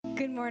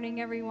Good morning,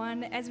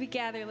 everyone. As we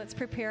gather, let's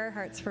prepare our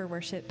hearts for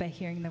worship by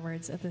hearing the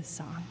words of this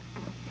song.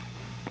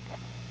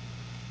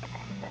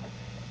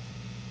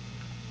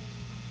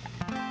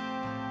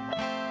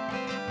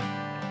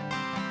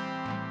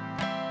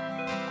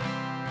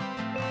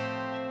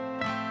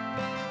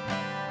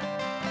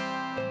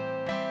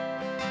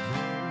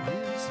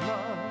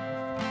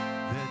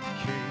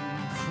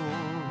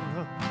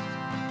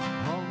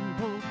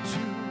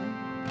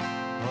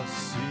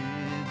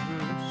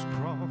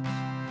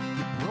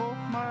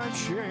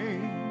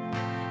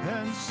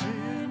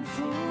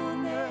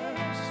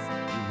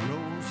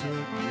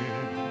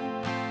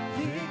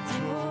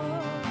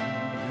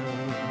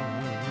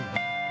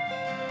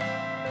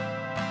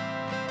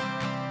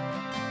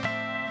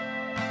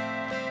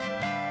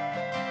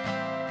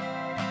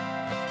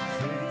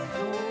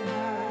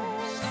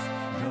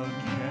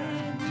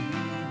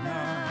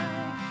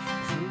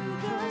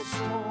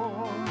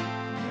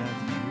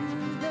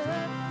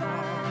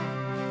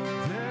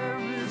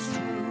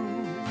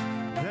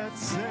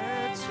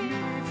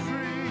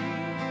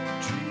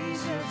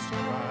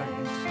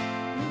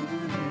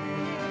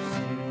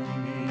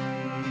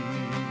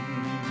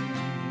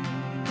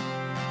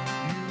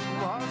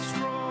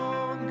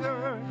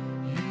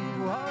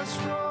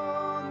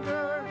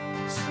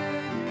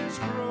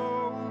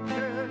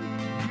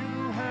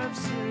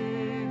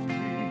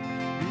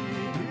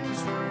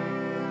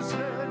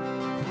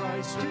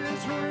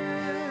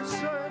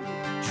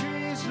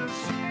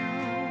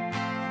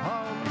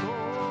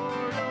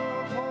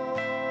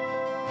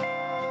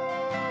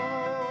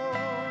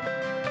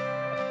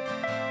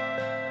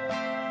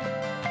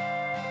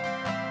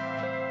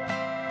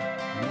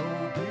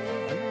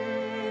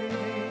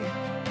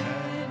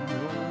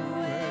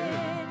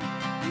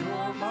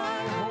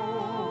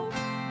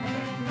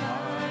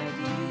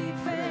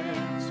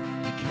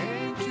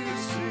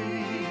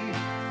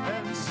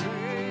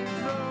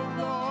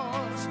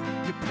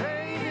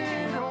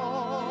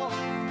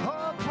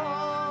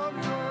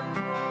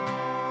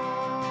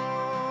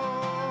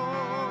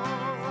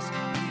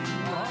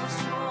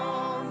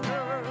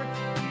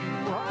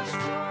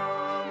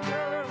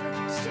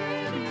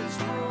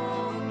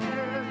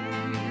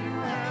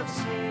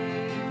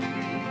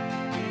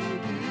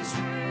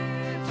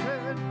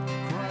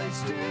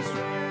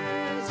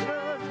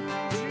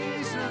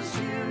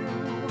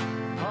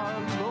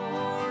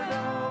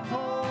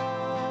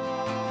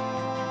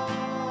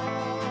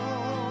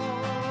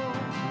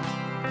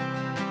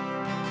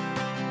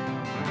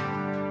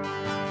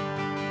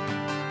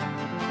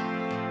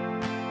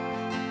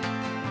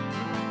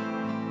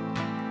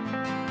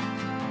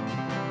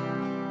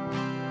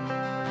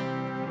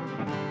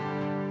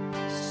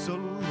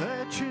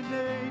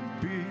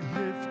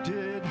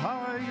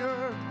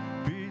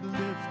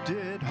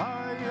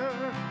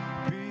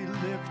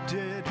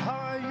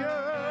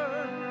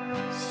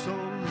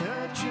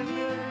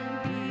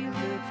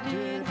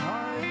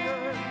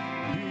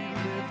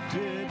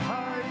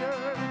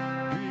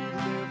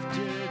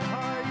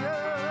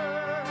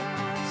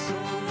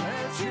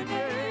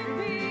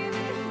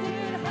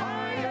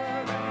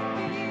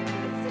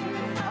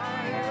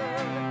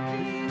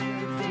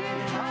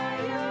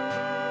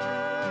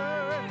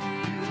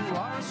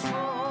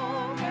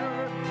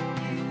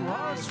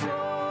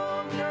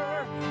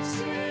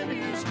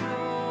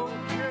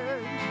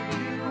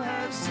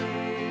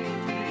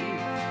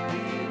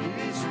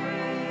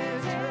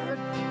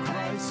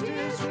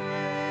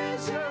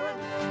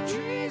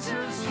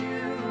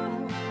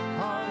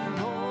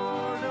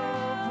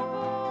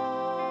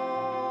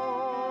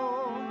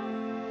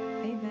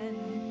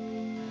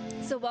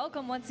 So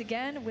welcome once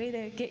again. Way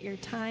to get your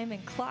time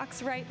and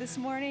clocks right this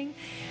morning.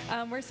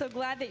 We're so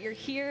glad that you're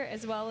here,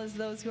 as well as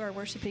those who are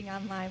worshiping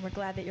online. We're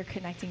glad that you're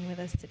connecting with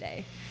us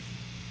today.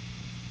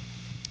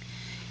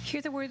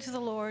 Hear the words of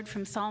the Lord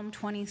from Psalm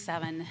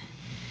 27.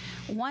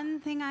 One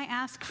thing I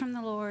ask from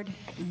the Lord,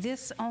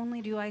 this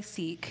only do I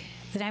seek,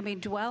 that I may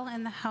dwell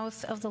in the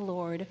house of the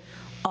Lord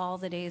all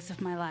the days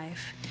of my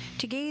life,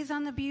 to gaze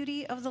on the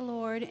beauty of the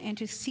Lord and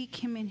to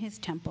seek him in his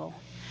temple.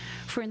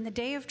 For in the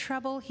day of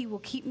trouble he will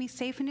keep me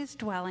safe in his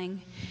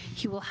dwelling.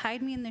 He will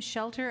hide me in the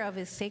shelter of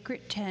his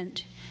sacred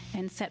tent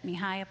and set me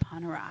high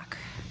upon a rock.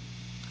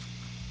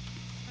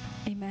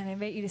 Amen. I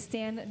invite you to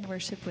stand and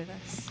worship with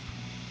us.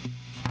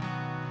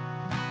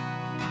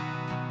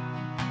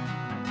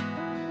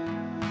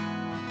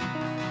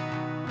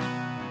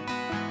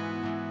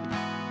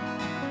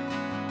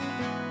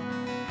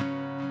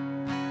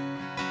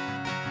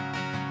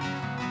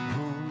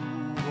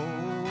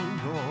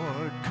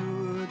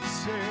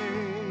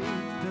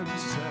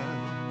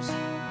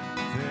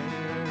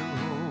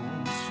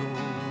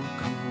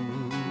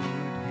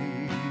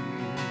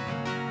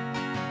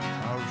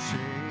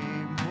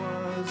 Shame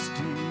was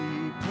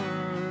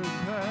deeper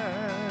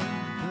than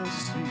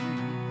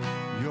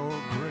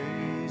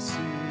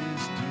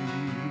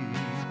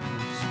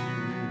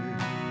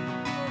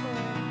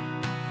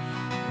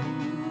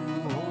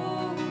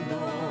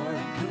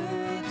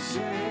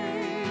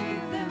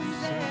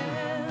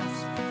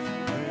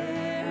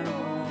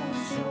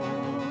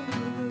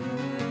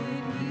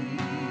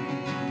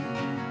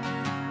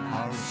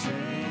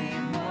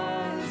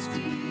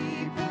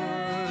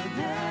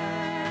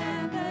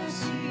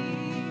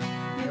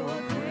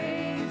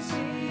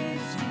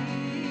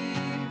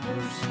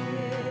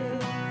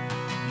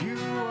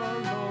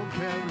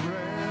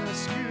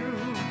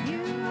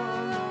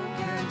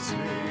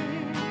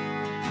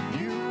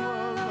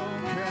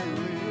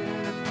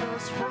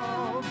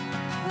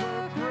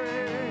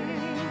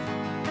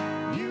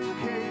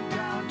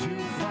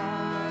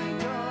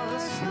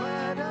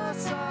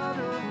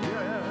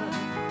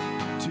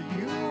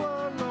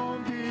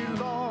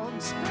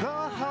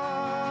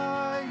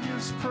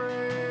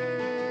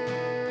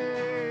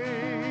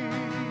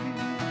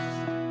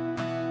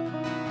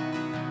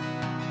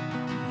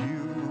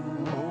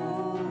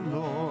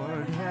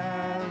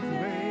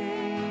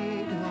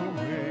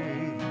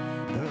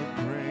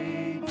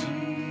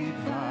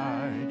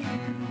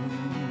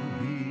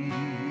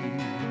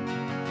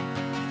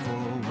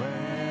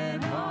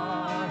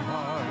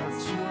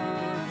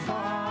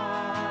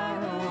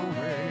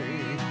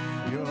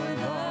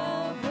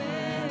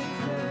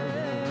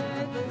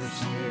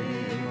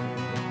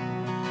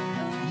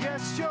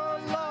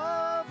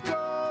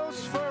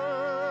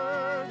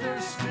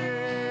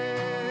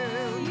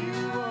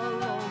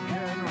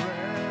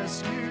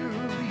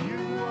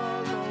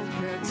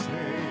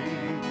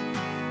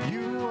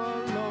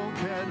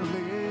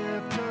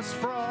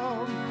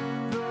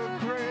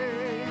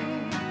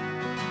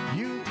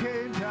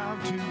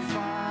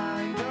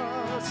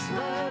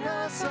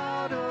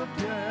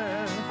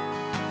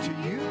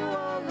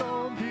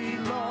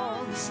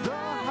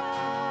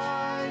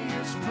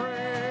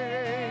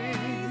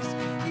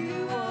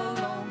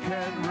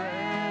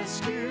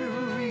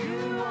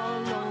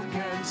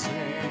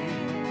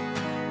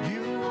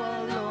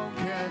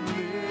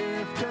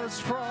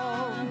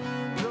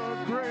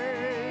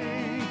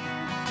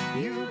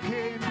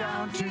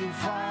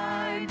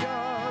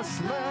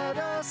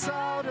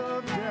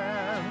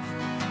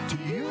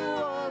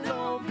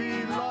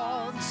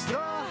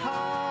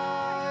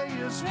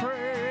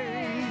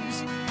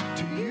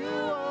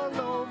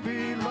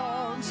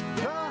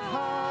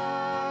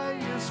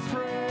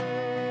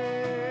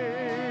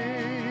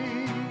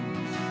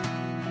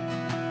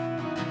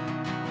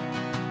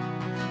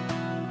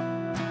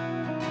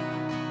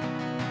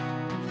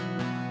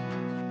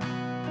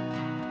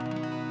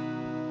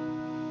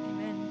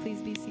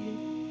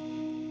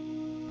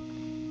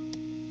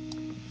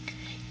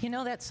You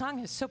know, that song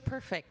is so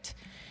perfect.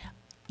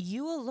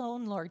 You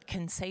alone, Lord,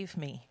 can save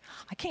me.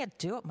 I can't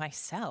do it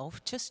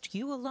myself, just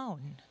you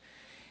alone.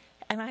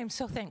 And I'm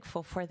so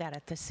thankful for that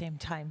at the same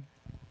time.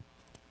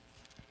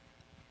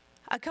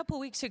 A couple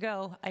weeks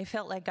ago, I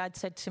felt like God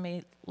said to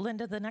me,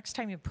 Linda, the next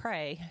time you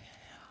pray,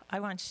 I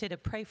want you to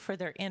pray for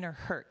their inner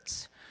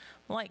hurts.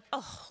 I'm like,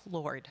 oh,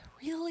 Lord,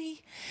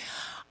 really?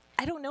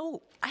 I don't know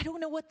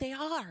what they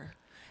are.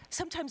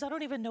 Sometimes I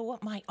don't even know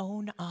what my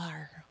own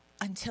are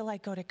until I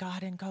go to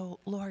God and go,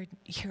 Lord,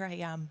 here I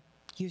am,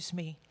 use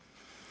me.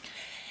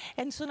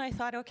 And so then I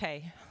thought,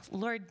 okay,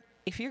 Lord,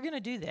 if you're going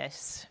to do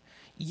this,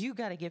 you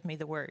got to give me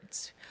the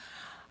words.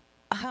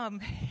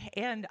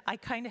 And I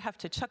kind of have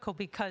to chuckle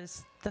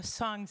because the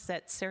songs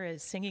that Sarah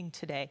is singing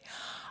today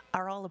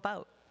are all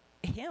about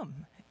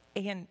him.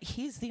 And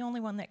he's the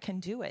only one that can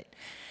do it.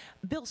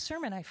 Bill's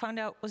sermon, I found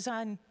out, was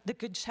on the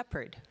Good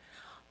Shepherd.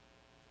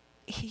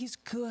 He's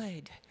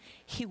good.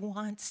 He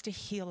wants to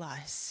heal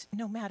us.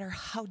 No matter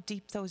how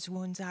deep those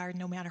wounds are,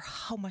 no matter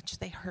how much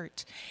they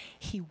hurt,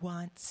 he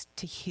wants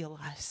to heal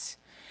us.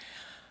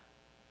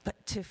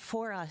 But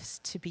for us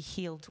to be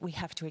healed, we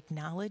have to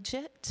acknowledge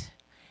it,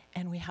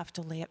 and we have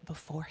to lay it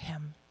before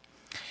him.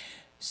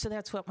 So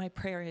that's what my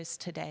prayer is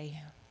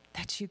today,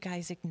 that you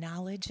guys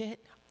acknowledge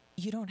it.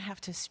 You don't have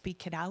to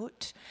speak it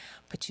out,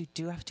 but you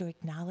do have to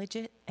acknowledge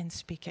it and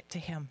speak it to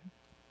him.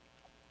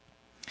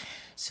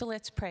 So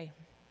let's pray.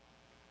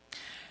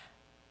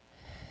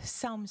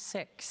 Psalm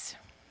 6.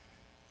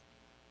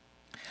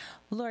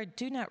 Lord,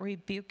 do not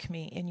rebuke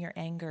me in your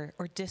anger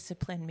or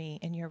discipline me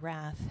in your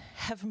wrath.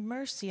 Have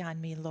mercy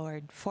on me,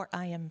 Lord, for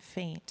I am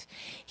faint.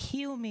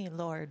 Heal me,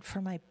 Lord, for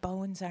my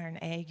bones are in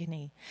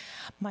agony.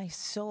 My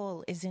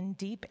soul is in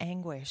deep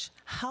anguish.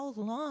 How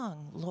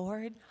long,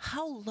 Lord?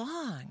 How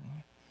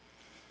long?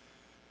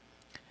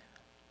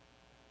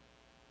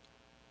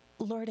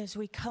 Lord, as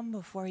we come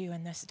before you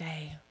in this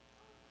day,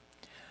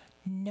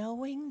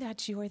 knowing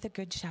that you are the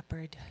Good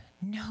Shepherd,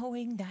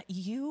 knowing that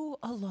you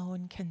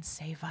alone can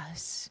save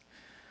us,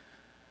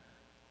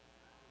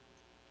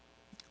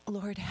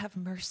 Lord, have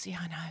mercy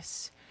on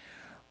us.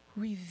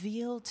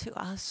 Reveal to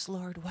us,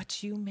 Lord,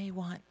 what you may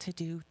want to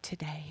do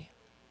today.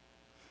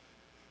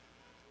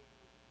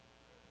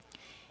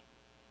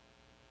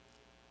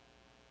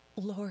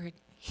 Lord,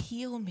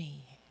 heal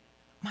me.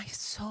 My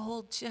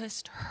soul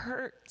just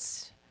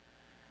hurts.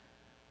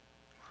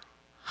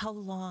 How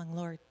long,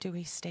 Lord, do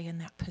we stay in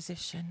that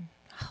position?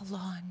 How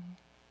long?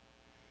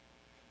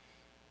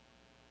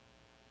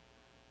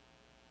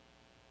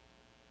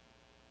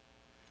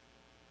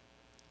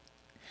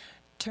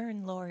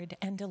 Turn, Lord,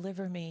 and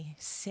deliver me.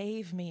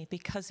 Save me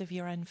because of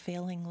your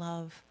unfailing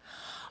love.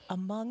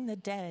 Among the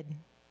dead,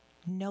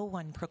 no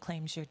one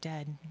proclaims you're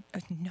dead.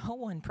 No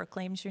one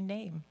proclaims your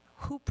name.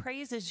 Who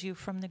praises you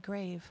from the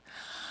grave?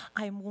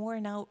 I am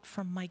worn out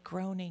from my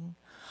groaning.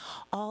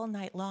 All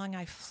night long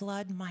I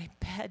flood my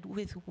bed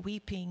with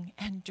weeping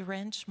and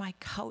drench my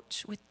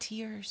couch with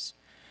tears.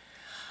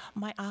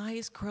 My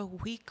eyes grow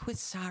weak with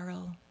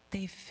sorrow.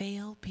 They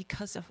fail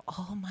because of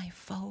all my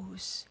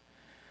foes.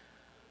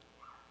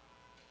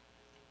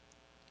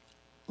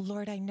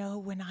 Lord, I know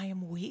when I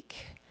am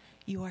weak,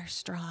 you are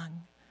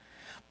strong.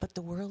 But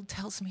the world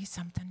tells me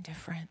something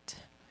different.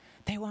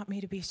 They want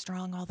me to be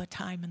strong all the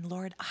time, and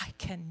Lord, I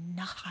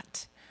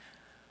cannot.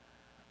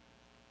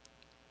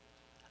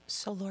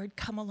 So Lord,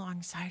 come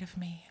alongside of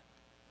me.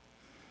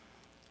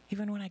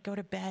 Even when I go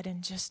to bed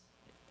and just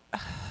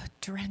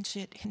drench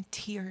it in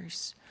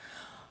tears,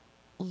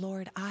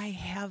 Lord, I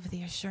have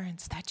the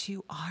assurance that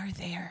you are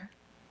there,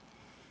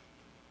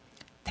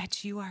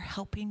 that you are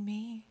helping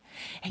me,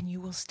 and you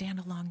will stand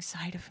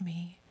alongside of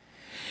me.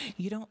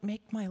 You don't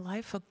make my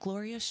life a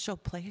glorious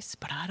showplace,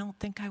 but I don't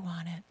think I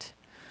want it.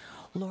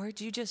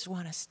 Lord, you just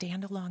want to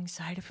stand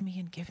alongside of me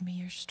and give me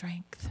your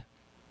strength.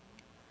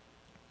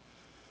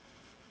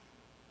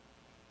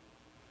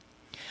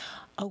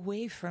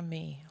 Away from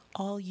me,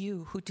 all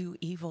you who do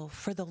evil,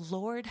 for the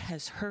Lord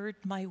has heard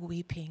my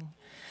weeping.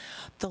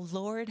 The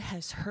Lord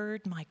has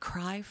heard my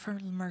cry for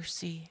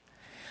mercy.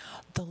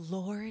 The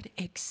Lord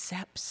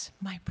accepts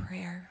my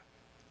prayer.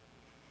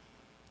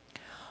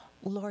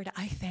 Lord,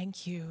 I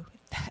thank you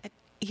that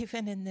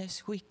even in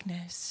this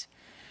weakness,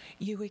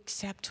 you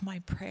accept my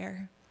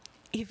prayer,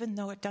 even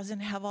though it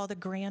doesn't have all the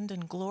grand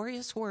and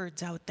glorious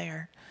words out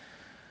there.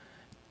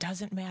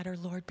 Doesn't matter,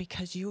 Lord,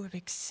 because you have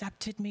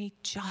accepted me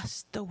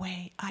just the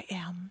way I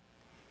am.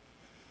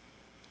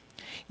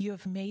 You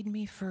have made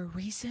me for a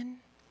reason.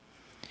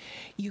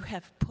 You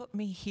have put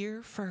me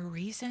here for a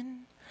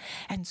reason.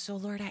 And so,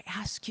 Lord, I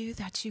ask you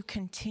that you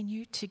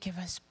continue to give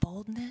us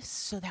boldness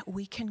so that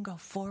we can go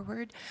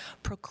forward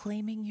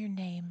proclaiming your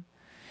name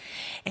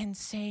and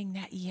saying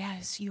that,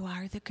 yes, you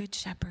are the Good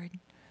Shepherd.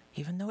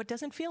 Even though it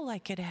doesn't feel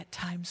like it at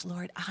times,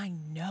 Lord, I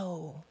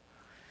know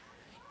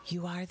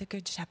you are the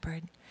Good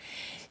Shepherd,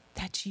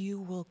 that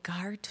you will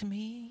guard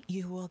me,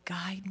 you will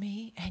guide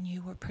me, and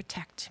you will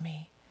protect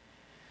me.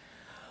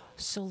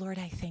 So, Lord,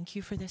 I thank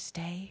you for this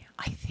day.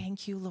 I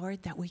thank you,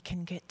 Lord, that we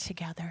can get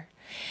together,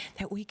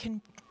 that we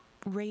can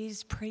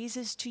raise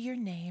praises to your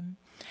name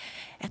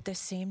at the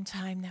same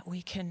time that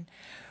we can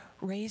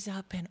raise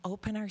up and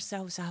open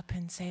ourselves up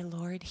and say,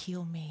 Lord,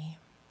 heal me.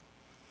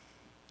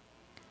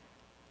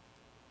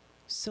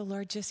 So,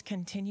 Lord, just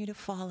continue to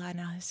fall on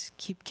us.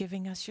 Keep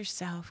giving us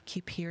yourself.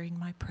 Keep hearing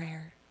my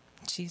prayer.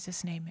 In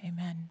Jesus' name,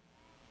 amen.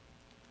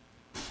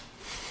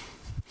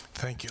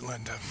 Thank you,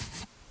 Linda.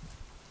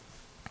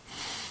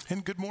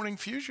 And good morning,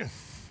 Fusion.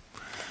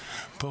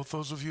 Both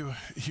those of you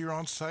here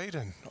on site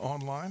and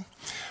online.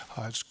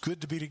 It's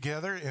good to be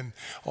together in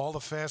all the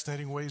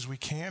fascinating ways we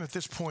can. At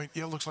this point,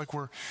 it looks like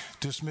we're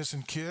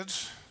dismissing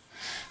kids.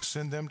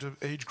 Send them to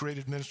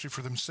age-graded ministry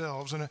for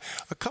themselves. And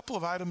a couple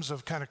of items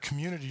of kind of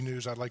community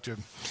news I'd like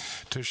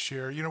to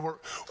share. You know, we're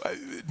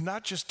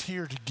not just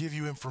here to give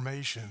you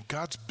information.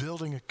 God's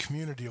building a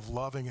community of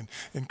loving and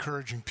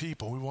encouraging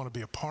people. We want to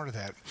be a part of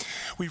that.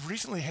 We've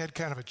recently had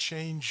kind of a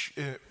change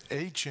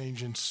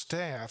in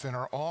staff in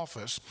our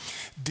office.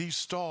 Dee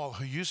Stahl,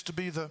 who used to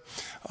be the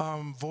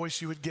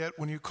voice you would get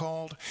when you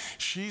called,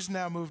 she's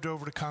now moved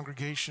over to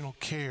congregational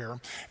care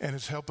and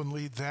is helping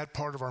lead that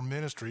part of our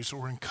ministry. So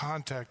we're in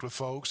contact with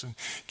folks and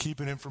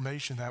keeping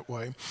information that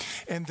way.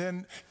 And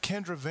then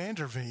Kendra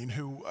Vanderveen,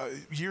 who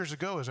years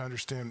ago, as I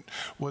understand,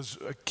 was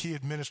a key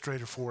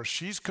administrator for us.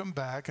 She's come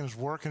back and is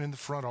working in the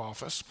front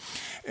office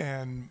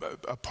and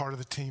a part of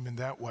the team in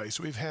that way.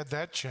 So we've had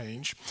that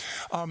change.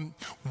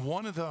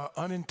 One of the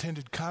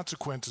unintended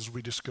consequences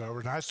we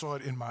discovered, and I saw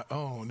it in my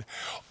own,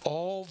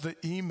 all the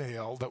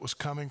email that was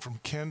coming from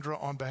Kendra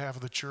on behalf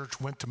of the church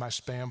went to my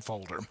spam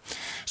folder.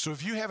 So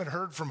if you haven't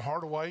heard from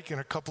Harderwyk in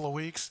a couple of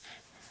weeks,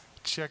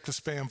 check the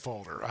spam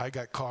folder. I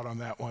got caught on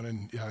that one,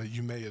 and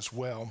you may as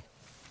well.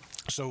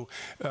 So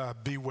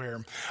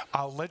beware.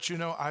 I'll let you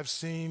know I've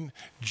seen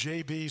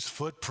JB's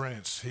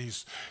footprints.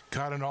 He's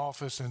got an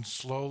office and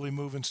slowly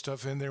moving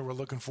stuff in there. We're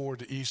looking forward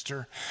to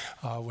Easter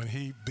when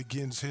he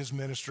begins his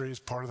ministry as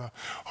part of the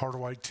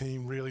Harderwyk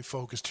team, really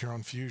focused here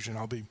on Fusion.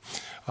 I'll be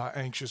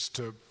anxious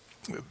to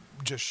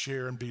just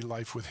share and be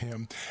life with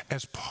him.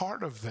 As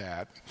part of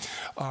that,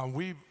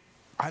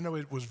 I know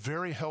it was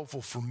very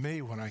helpful for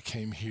me when I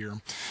came here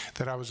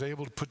that I was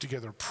able to put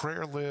together a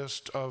prayer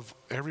list of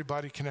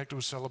everybody connected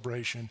with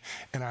Celebration,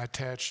 and I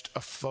attached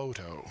a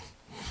photo.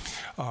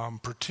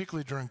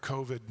 Particularly during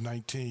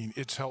COVID-19,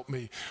 it's helped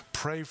me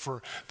pray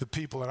for the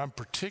people that I'm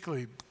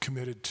particularly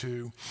committed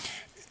to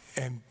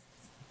and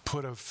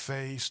put a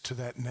face to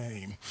that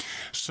name.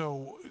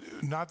 So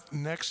not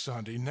next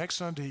Sunday. Next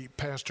Sunday,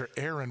 Pastor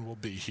Aaron will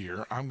be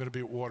here. I'm going to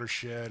be at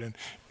Watershed, and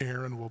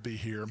Aaron will be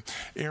here.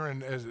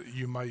 Aaron, as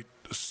you might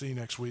see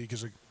next week,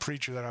 is a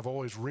preacher that I've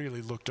always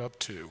really looked up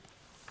to.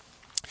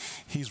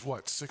 He's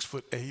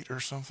 6'8"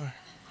 or something?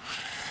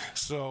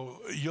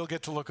 So you'll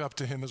get to look up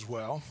to him as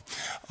well.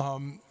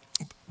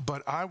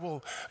 But I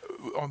will,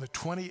 on the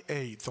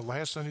 28th, the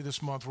last Sunday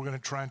this month, we're going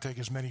to try and take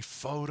as many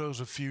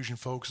photos of Fusion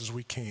folks as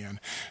we can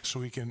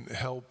so we can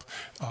help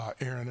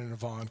Aaron and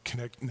Yvonne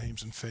connect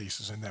names and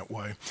faces in that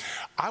way.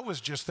 I was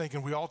just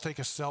thinking we all take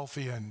a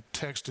selfie and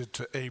text it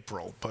to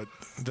April, but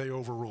they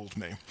overruled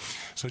me.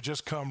 So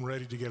just come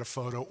ready to get a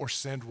photo or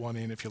send one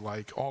in if you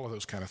like, all of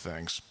those kind of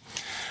things.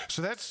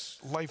 So that's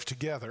life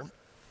together.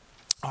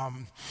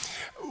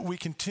 We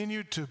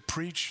continue to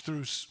preach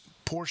through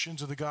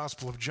portions of the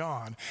Gospel of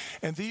John,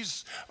 and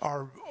these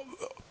are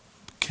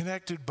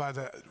connected by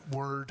the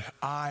word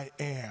I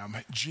am.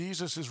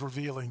 Jesus is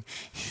revealing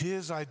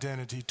his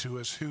identity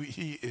to us, who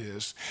he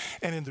is.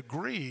 And in the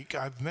Greek,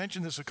 I've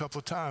mentioned this a couple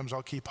of times,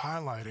 I'll keep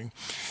highlighting,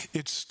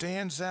 it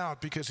stands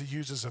out because he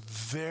uses a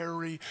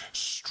very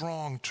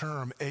strong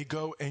term,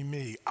 ego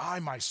eimi, I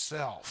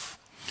myself.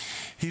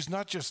 He's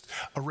not just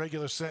a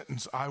regular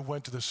sentence, I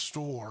went to the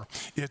store.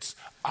 It's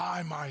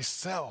I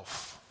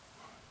myself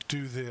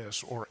do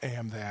this or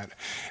am that.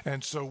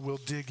 And so we'll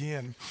dig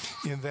in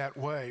that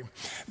way.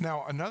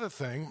 Now, another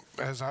thing,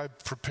 as I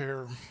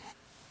prepare,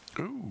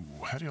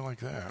 how do you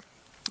like that?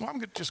 Well,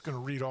 I'm just going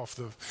to read off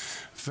the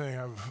thing.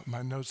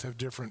 My notes have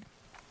different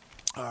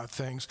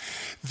things.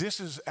 This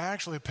is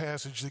actually a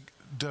passage that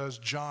does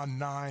John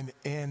 9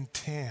 and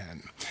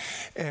 10.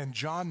 And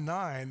John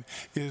 9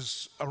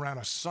 is around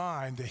a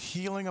sign, the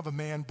healing of a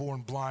man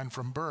born blind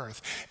from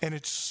birth. And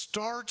it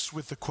starts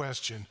with the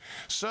question,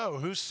 so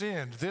who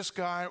sinned, this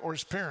guy or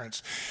his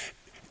parents?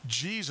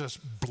 Jesus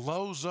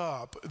blows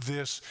up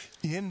this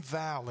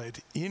invalid,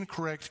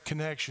 incorrect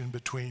connection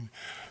between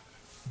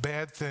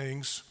bad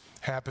things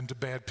happen to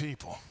bad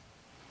people.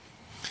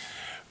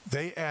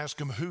 They ask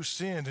him who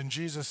sinned, and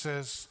Jesus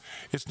says,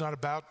 it's not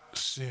about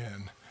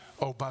sin.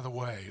 Oh, by the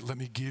way, let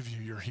me give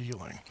you your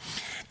healing.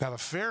 Now, the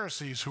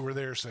Pharisees who were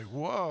there say,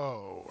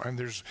 whoa, and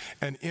there's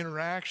an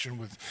interaction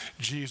with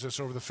Jesus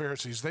over the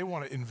Pharisees. They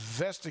want to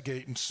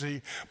investigate and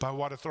see by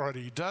what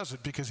authority he does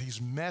it because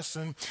he's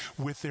messing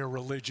with their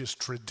religious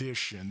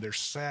tradition, their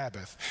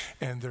Sabbath,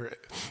 and their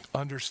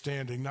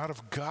understanding not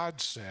of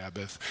God's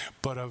Sabbath,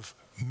 but of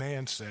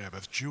man's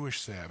Sabbath,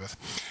 Jewish Sabbath.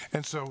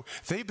 And so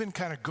they've been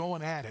kind of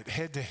going at it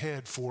head to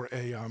head for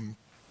a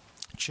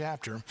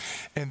chapter.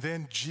 And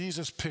then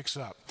Jesus picks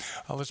up.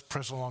 Let's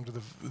press along to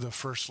the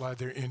first slide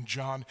there in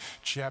John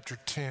chapter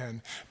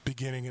 10,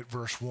 beginning at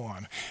verse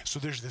 1. So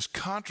there's this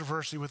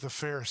controversy with the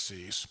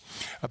Pharisees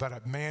about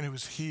a man who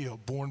was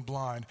healed, born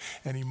blind,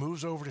 and he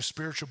moves over to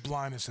spiritual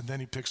blindness, and then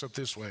he picks up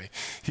this way.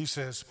 He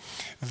says,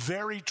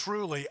 "Very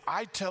truly,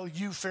 I tell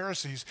you,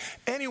 Pharisees,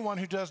 anyone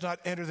who does not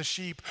enter the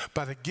sheep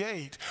by the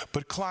gate,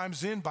 but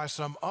climbs in by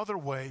some other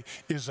way,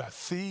 is a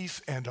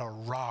thief and a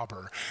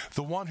robber.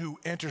 The one who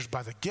enters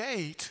by the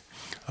gate,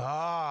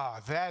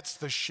 that's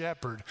the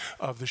shepherd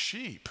of the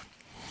sheep.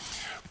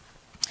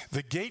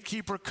 The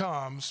gatekeeper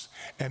comes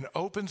and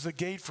opens the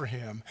gate for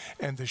him,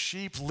 and the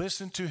sheep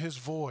listen to his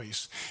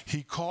voice.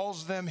 He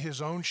calls them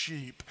his own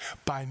sheep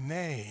by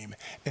name,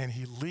 and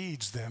he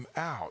leads them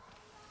out.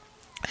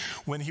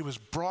 When he has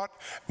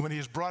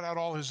brought out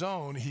all his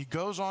own, he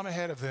goes on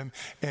ahead of them,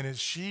 and his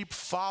sheep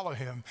follow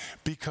him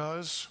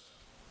because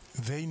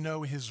they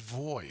know his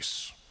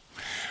voice.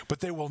 But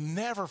they will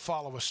never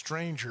follow a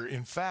stranger.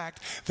 In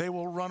fact, they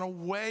will run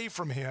away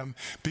from him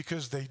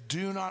because they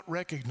do not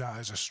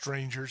recognize a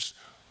stranger's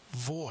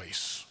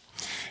voice."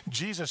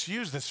 Jesus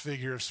used this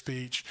figure of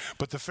speech,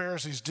 but the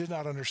Pharisees did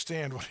not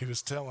understand what he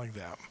was telling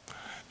them.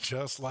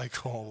 Just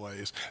like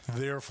always.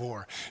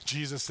 Therefore,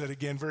 Jesus said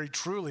again, "Very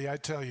truly, I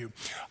tell you,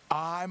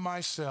 I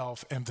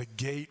myself am the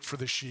gate for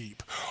the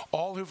sheep.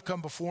 All who've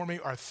come before me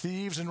are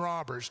thieves and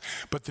robbers,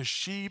 but the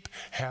sheep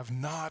have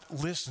not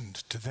listened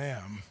to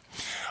them.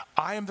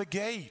 I am the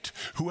gate.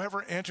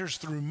 Whoever enters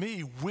through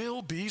me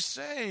will be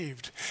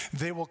saved.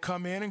 They will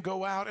come in and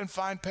go out and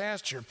find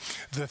pasture.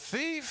 The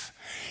thief,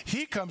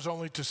 he comes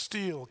only to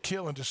steal,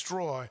 kill, and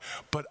destroy,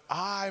 but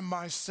I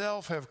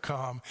myself have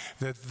come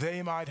that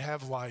they might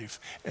have life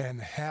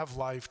and have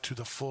life to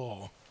the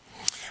full.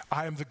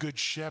 I am the good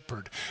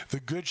shepherd. The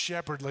good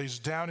shepherd lays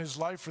down his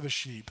life for the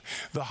sheep.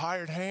 The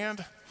hired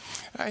hand,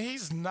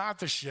 he's not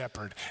the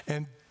shepherd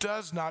and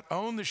does not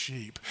own the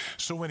sheep.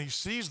 So when he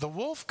sees the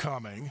wolf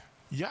coming,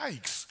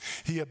 yikes,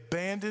 he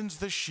abandons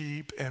the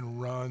sheep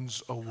and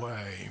runs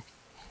away.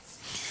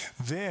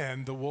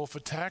 Then the wolf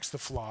attacks the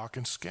flock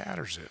and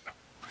scatters it.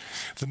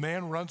 The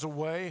man runs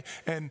away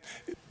and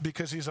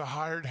because he's a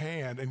hired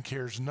hand and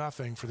cares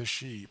nothing for the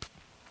sheep.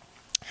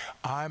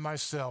 I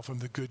myself am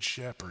the good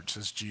shepherd,"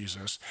 says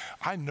Jesus.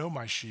 "I know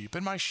my sheep,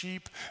 and my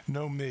sheep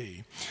know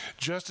me.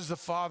 Just as the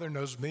Father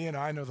knows me, and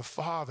I know the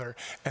Father,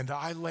 and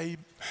I lay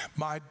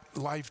my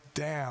life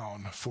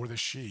down for the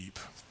sheep.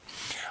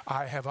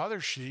 I have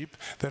other sheep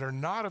that are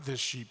not of this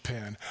sheep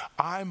pen.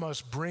 I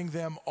must bring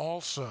them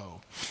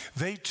also.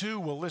 They too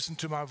will listen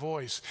to my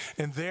voice,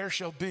 and there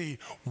shall be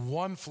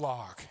one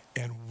flock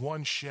and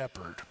one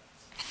shepherd.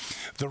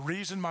 The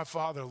reason my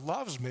Father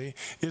loves me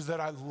is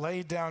that I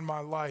lay down my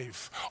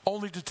life,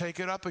 only to take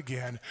it up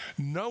again.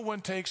 No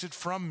one takes it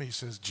from me,"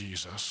 says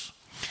Jesus,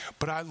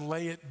 "but I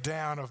lay it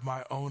down of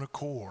my own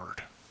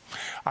accord.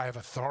 I have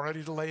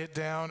authority to lay it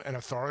down and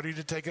authority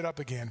to take it up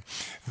again.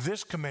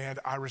 This command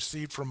I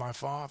received from my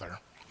Father."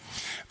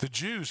 The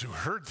Jews who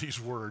heard these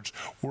words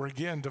were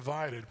again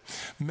divided.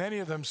 Many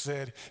of them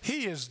said,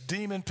 "He is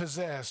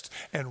demon-possessed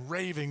and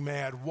raving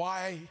mad.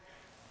 Why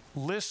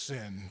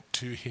listen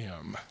to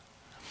him?"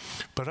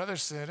 But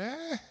others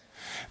said,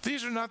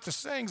 these are not the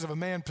sayings of a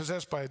man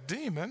possessed by a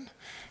demon.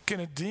 Can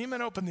a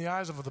demon open the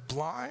eyes of the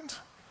blind?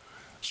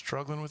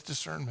 Struggling with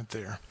discernment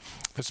there.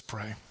 Let's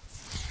pray.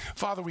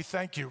 Father, we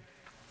thank you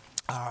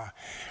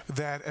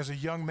that as a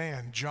young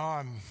man,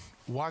 John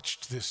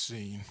watched this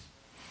scene,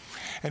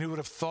 and he would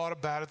have thought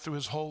about it through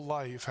his whole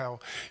life, how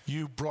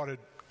you brought it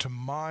to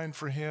mind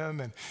for him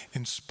and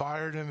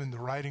inspired him in the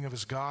writing of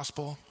his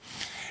gospel.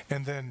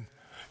 And then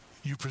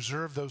you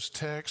preserve those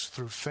texts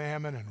through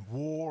famine and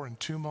war and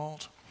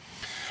tumult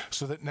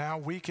so that now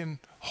we can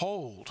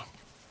hold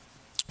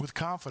with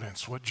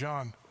confidence what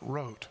John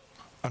wrote,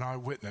 an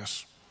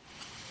eyewitness.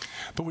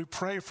 But we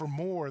pray for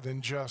more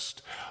than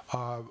just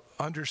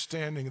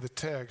understanding the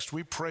text.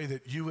 We pray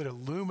that you would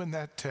illumine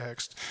that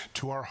text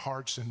to our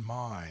hearts and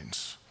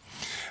minds,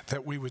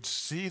 that we would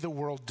see the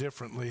world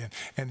differently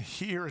and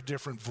hear a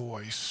different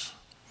voice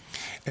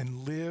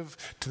and live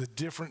to the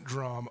different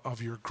drum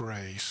of your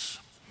grace.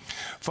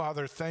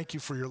 Father, thank you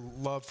for your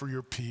love for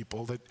your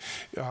people, that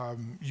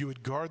you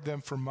would guard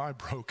them from my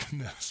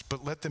brokenness,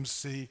 but let them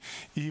see,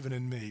 even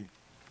in me,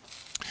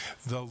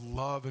 the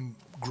love and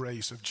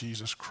grace of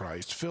Jesus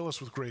Christ. Fill us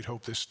with great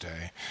hope this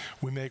day.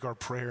 We make our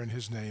prayer in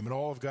his name, and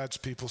all of God's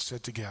people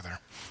said together,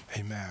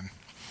 amen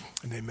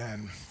and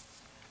amen.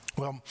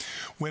 Well,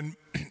 when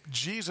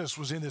Jesus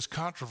was in this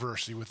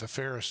controversy with the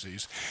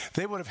Pharisees,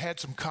 they would have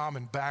had some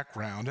common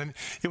background, and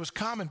it was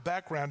common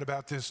background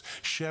about this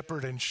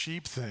shepherd and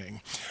sheep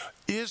thing.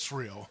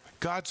 Israel,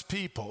 God's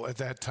people at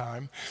that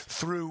time,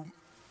 through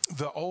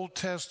the Old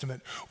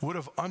Testament, would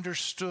have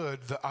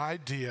understood the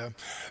idea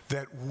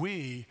that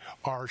we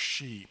are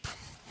sheep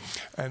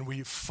and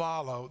we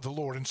follow the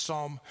Lord. In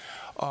Psalm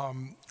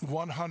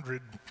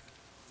 100,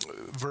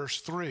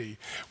 verse 3,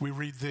 we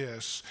read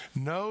this: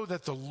 "Know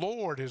that the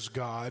Lord is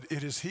God.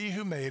 It is he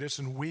who made us,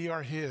 and we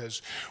are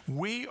his.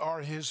 We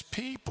are his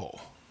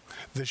people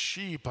the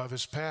sheep of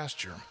his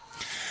pasture.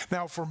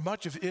 Now, for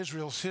much of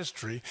Israel's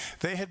history,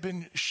 they had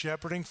been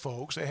shepherding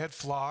folks. They had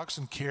flocks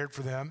and cared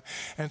for them.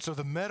 And so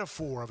the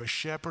metaphor of a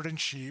shepherd and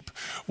sheep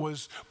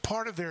was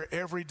part of their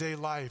everyday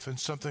life and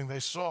something they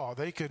saw.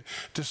 They could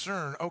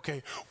discern,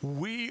 okay,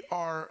 we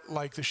are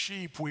like the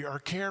sheep. We are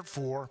cared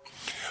for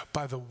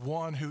by the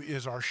one who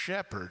is our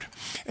shepherd.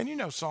 And you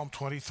know Psalm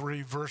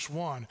 23, verse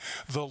 1,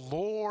 the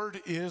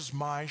Lord is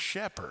my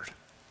shepherd.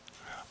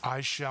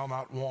 I shall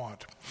not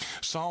want.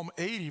 Psalm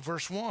 80,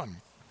 verse 1.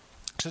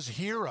 It says,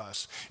 hear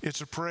us. It's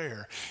a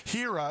prayer.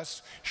 Hear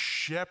us,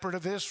 shepherd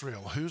of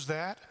Israel. Who's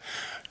that?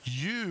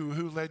 You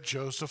who led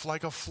Joseph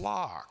like a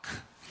flock.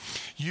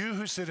 You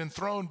who sit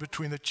enthroned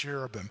between the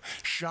cherubim,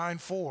 shine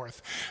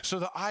forth. So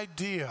the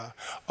idea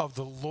of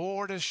the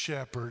Lord as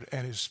shepherd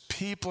and his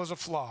people as a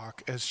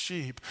flock, as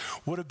sheep,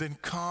 would have been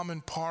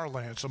common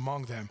parlance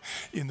among them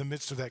in the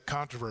midst of that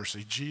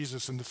controversy,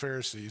 Jesus and the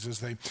Pharisees, as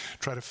they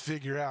try to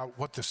figure out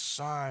what the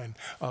sign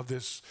of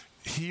this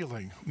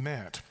healing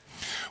meant.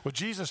 Well,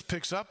 Jesus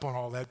picks up on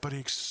all that, but he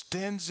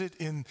extends it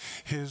in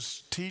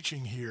his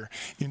teaching here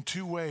in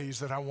two ways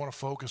that I want to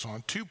focus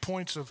on, 2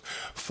 points of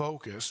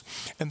focus.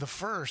 And the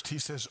first, he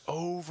says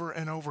over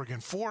and over again,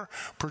 4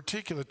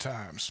 particular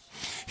times,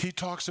 he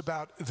talks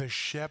about the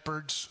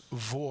shepherd's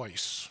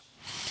voice.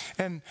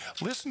 And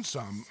listen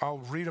some, I'll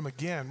read them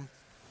again,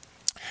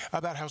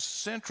 about how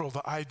central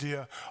the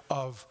idea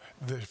of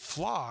the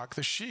flock,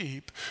 the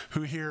sheep,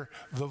 who hear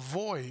the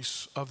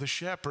voice of the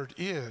shepherd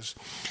is.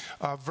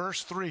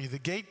 Verse 3, the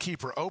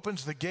gatekeeper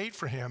opens the gate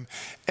for him,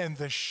 and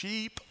the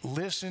sheep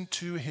listen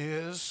to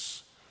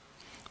his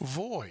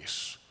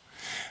voice.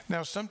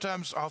 Now,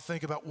 sometimes I'll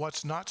think about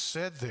what's not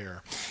said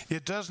there.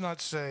 It does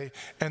not say,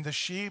 and the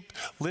sheep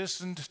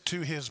listened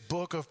to his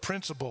book of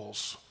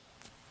principles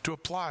to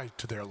apply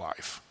to their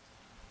life.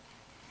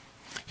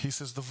 He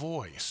says the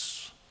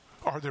voice.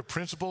 Are there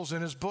principles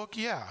in his book?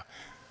 Yeah.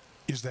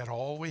 Is that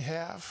all we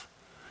have?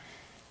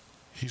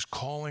 He's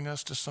calling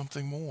us to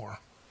something more.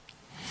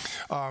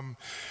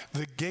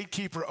 The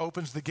gatekeeper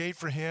opens the gate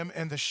for him,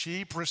 and the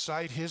sheep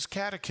recite his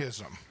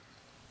catechism.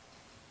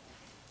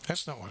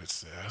 That's not what it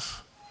says.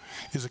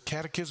 Is a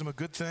catechism a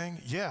good thing?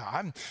 Yeah,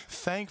 I'm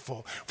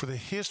thankful for the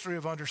history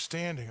of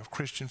understanding of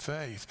Christian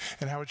faith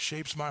and how it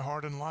shapes my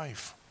heart and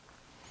life.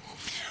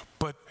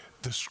 But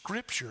the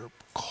scripture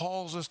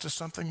calls us to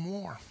something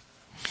more.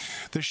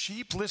 The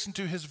sheep listen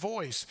to his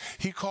voice.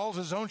 He calls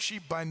his own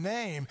sheep by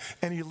name,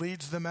 and he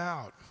leads them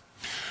out.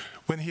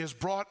 When he has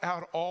brought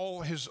out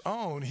all his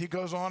own, he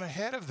goes on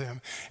ahead of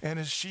them, and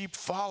his sheep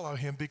follow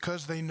him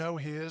because they know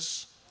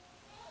his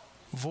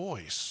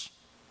voice.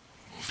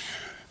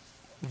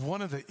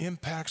 One of the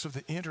impacts of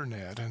the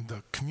internet and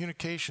the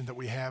communication that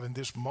we have in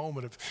this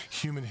moment of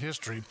human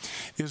history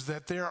is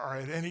that there are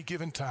at any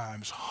given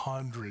times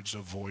hundreds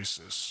of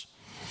voices.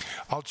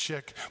 I'll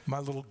check my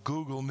little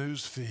Google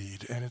News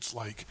feed, and it's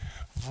like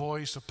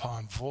voice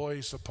upon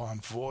voice upon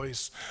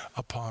voice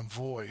upon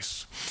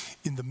voice.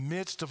 In the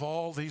midst of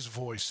all these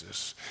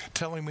voices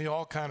telling me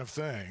all kind of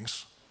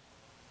things,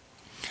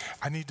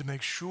 I need to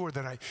make sure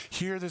that I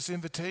hear this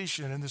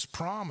invitation and this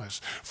promise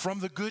from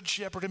the Good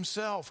Shepherd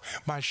himself.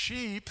 My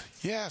sheep,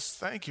 yes,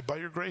 thank you, by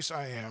your grace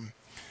I am.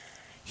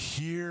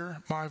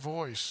 Hear my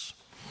voice.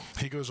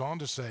 He goes on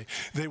to say,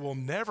 they will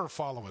never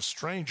follow a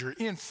stranger.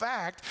 In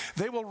fact,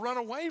 they will run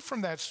away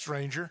from that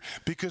stranger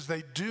because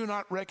they do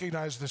not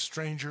recognize the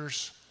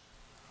stranger's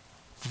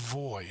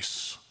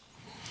voice.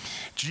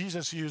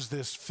 Jesus used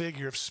this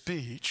figure of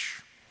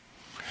speech,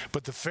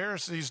 but the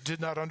Pharisees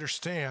did not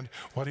understand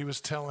what he was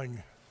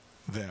telling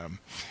them.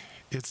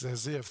 It's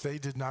as if they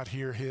did not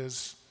hear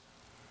his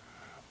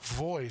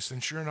voice.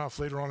 And sure enough,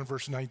 later on in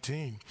verse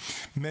 19,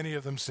 many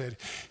of them said,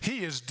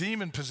 he is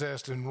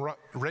demon-possessed and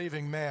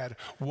raving mad.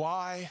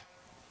 Why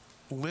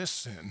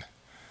listen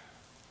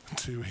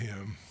to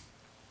him?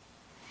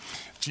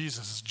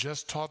 Jesus has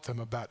just taught them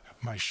about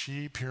my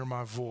sheep hear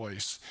my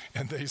voice,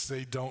 and they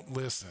say don't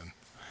listen.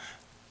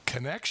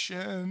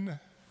 Connection.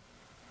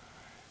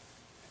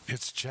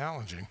 It's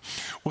challenging.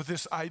 Well,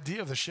 this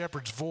idea of the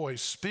shepherd's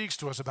voice speaks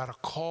to us about a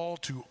call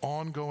to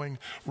ongoing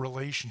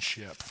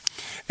relationship.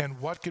 And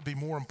what could be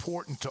more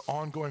important to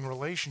ongoing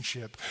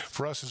relationship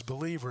for us as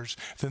believers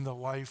than the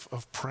life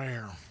of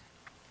prayer?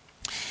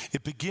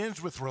 It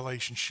begins with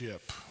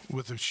relationship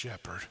with the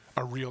shepherd,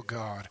 a real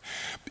God.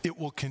 It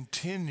will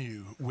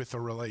continue with a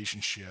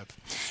relationship.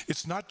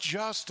 It's not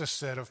just a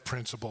set of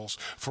principles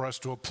for us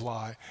to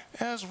apply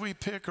as we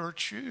pick or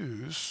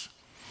choose.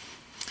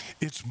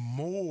 It's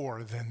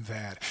more than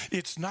that.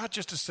 It's not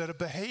just a set of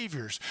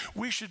behaviors.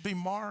 We should be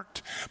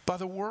marked by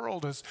the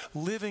world as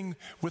living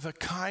with a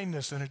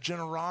kindness and a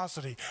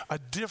generosity, a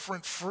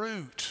different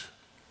fruit.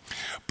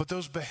 But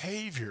those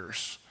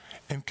behaviors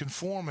and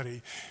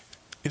conformity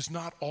is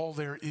not all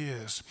there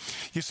is.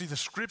 You see, the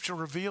scripture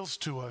reveals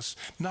to us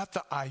not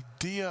the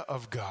idea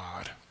of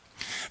God,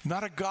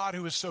 not a God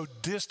who is so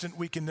distant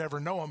we can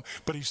never know him,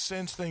 but he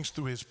sends things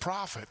through his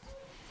prophet.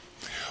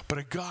 but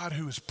a God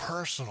who is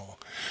personal,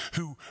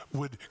 who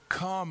would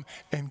come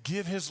and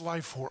give his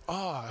life for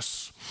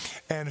us,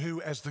 and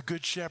who, as the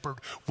Good Shepherd,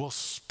 will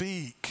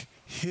speak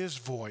his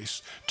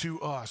voice to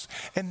us.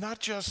 And not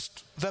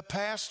just the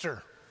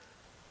pastor.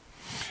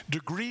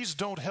 Degrees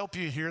don't help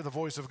you hear the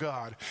voice of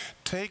God.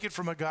 Take it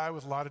from a guy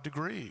with a lot of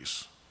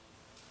degrees.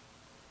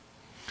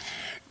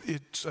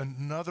 It's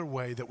another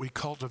way that we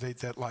cultivate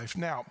that life.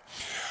 Now,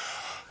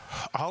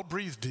 I'll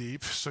breathe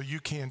deep so you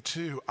can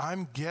too.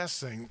 I'm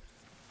guessing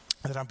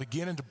that I'm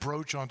beginning to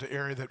broach onto an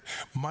area that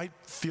might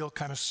feel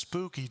kind of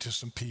spooky to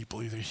some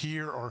people, either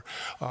here or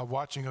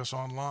watching us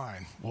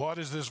online. What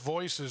is this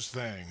voices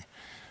thing?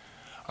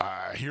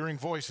 Hearing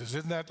voices.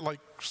 Isn't that like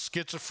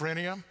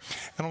schizophrenia?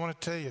 And I want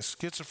to tell you,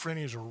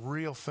 schizophrenia is a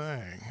real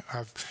thing.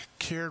 I've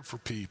cared for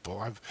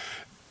people.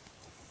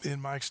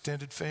 In my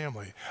extended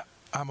family,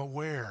 I'm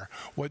aware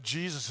what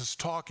Jesus is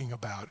talking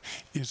about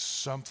is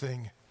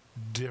something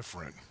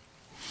different.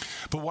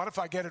 But what if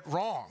I get it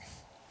wrong?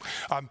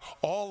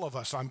 All of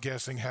us, I'm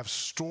guessing, have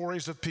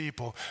stories of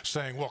people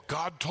saying, well,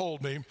 God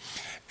told me,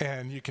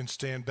 and you can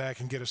stand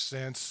back and get a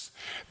sense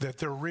that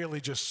they're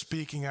really just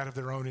speaking out of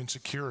their own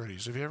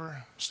insecurities. Have you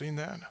ever seen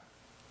that?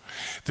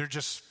 They're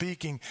just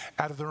speaking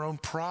out of their own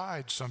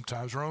pride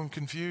sometimes, their own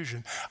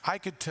confusion. I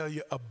could tell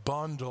you a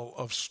bundle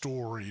of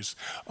stories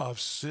of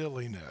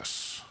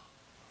silliness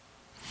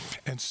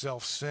and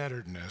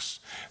self-centeredness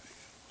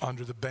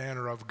under the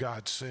banner of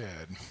God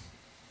said.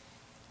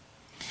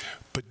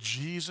 But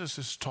Jesus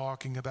is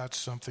talking about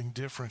something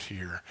different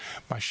here.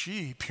 My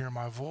sheep hear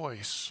my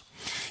voice.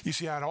 You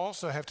see, I'd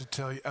also have to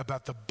tell you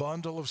about the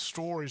bundle of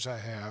stories I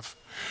have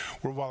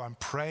where while I'm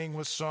praying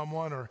with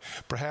someone or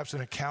perhaps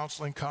in a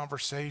counseling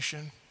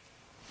conversation,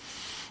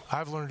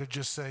 I've learned to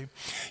just say,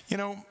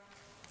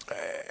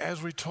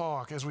 as we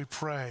talk, as we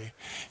pray,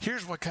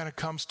 here's what kind of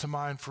comes to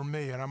mind for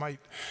me. And I might,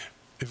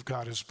 if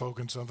God has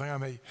spoken something, I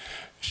may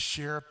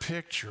share a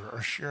picture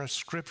or share a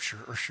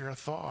scripture or share a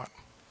thought.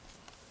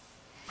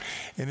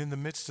 And in the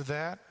midst of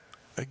that,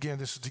 again,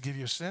 this is to give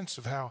you a sense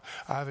of how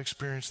I've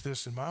experienced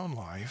this in my own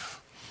life.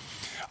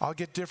 I'll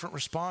get different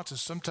responses.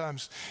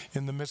 Sometimes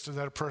in the midst of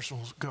that, a person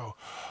will go,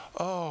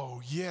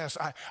 oh, yes,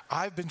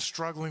 I've been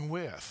struggling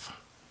with.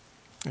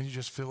 And you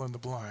just fill in the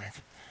blank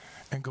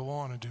and go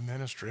on and do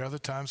ministry. Other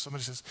times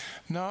somebody says,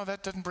 no,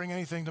 that doesn't bring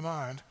anything to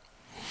mind.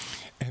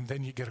 And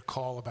then you get a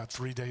call about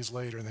 3 days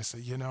later and they say,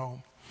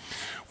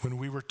 when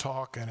we were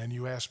talking and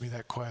you asked me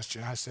that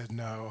question, I said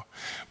no.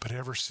 But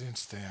ever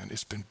since then,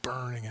 it's been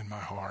burning in my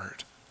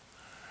heart.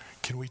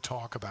 Can we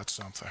talk about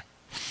something?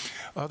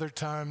 Other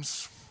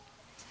times,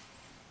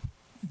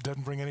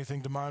 doesn't bring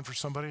anything to mind for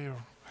somebody,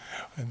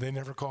 and they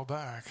never call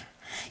back.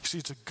 You see,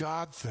 it's a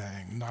God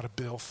thing, not a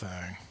Bill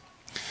thing.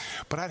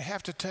 But I'd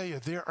have to tell you,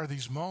 there are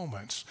these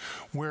moments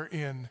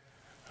wherein,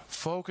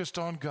 focused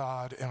on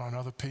God and on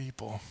other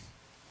people,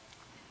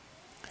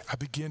 I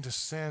begin to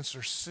sense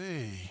or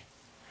see.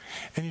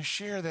 And you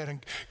share that,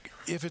 and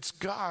if it's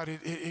God,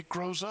 it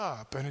grows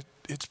up, and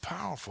it's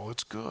powerful,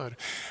 it's good.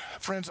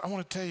 Friends, I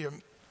want to tell you,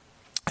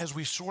 as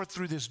we sort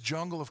through this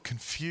jungle of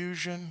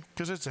confusion,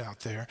 because it's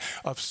out there,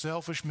 of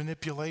selfish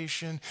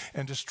manipulation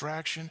and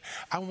distraction,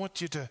 I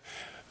want you to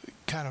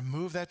kind of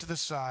move that to the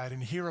side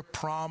and hear a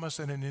promise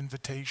and an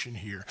invitation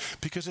here,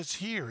 because it's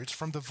here. It's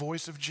from the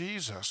voice of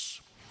Jesus,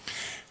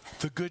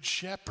 the Good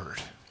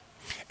Shepherd,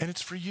 and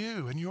it's for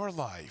you and your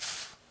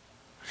life.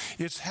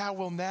 It's how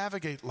we'll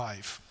navigate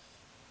life.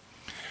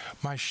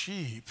 My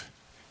sheep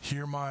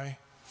hear my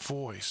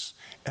voice,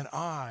 and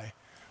I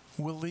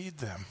will lead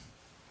them.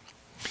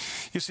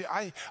 You see,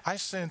 I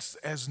sense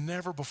as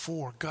never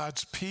before,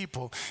 God's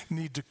people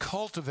need to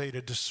cultivate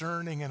a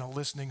discerning and a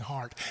listening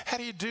heart. How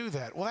do you do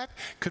that? Well, that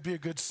could be a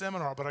good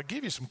seminar, but I'll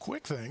give you some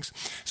quick things.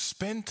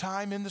 Spend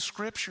time in the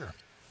Scripture.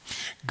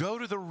 Go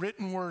to the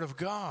written Word of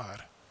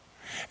God.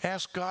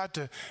 Ask God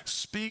to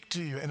speak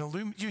to you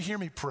and you hear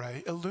me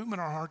pray, illumine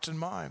our hearts and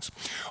minds.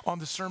 On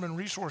the Sermon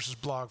Resources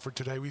blog for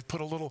today, we've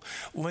put a little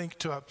link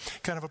to a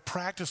kind of a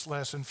practice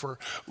lesson for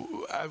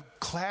a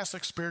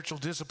classic spiritual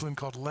discipline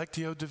called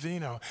Lectio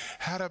Divina,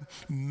 how to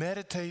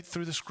meditate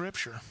through the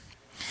Scripture.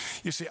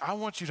 You see, I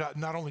want you to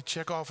not only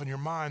check off in your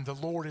mind, the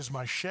Lord is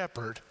my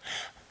shepherd.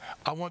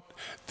 I want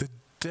the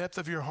depth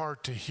of your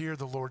heart to hear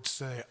the Lord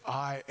say,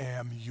 I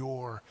am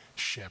your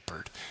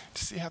shepherd.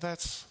 See how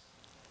that's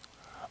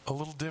a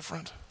little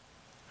different?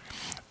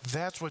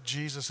 That's what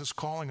Jesus is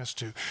calling us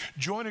to.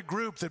 Join a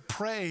group that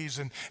prays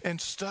and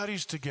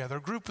studies together,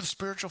 a group with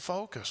spiritual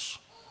focus,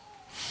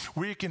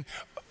 where you can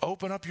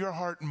open up your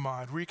heart and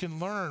mind, where you can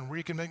learn, where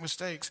you can make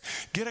mistakes.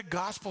 Get a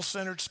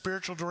gospel-centered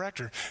spiritual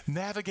director.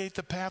 Navigate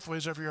the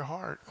pathways of your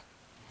heart.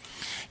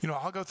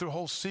 I'll go through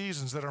whole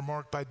seasons that are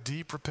marked by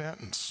deep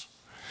repentance.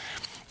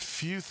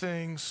 Few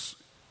things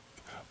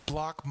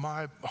block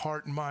my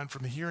heart and mind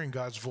from hearing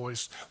God's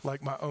voice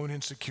like my own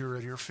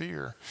insecurity or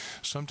fear.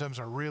 Sometimes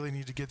I really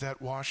need to get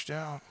that washed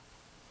out.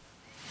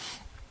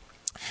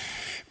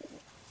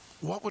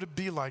 What would it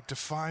be like to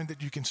find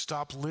that you can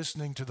stop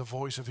listening to the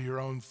voice of your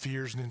own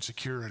fears and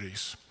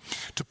insecurities,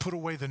 to put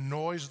away the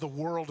noise of the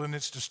world and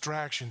its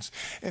distractions,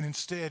 and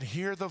instead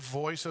hear the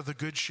voice of the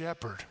Good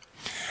Shepherd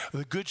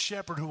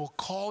who will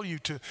call you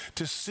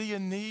to see a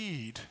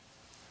need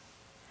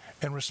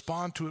and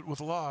respond to it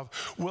with love,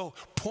 will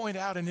point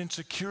out an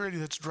insecurity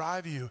that's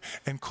driving you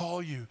and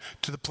call you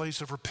to the place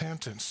of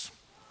repentance.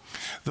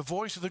 The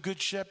voice of the Good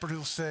Shepherd who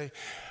will say,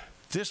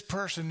 this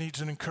person needs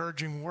an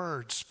encouraging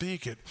word.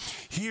 Speak it.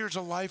 Here's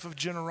a life of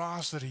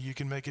generosity. You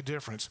can make a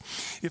difference.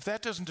 If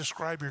that doesn't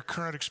describe your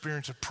current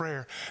experience of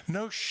prayer,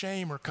 no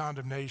shame or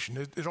condemnation.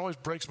 It always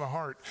breaks my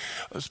heart.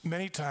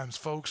 Many times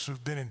folks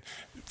who've been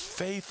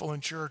faithful in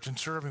church and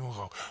serving will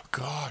go,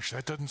 gosh,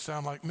 that doesn't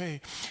sound like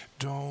me.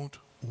 Don't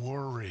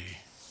worry.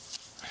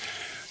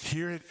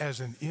 Hear it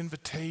as an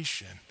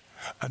invitation,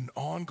 an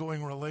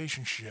ongoing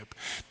relationship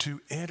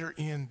to enter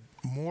in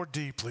more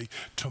deeply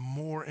to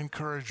more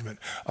encouragement,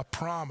 a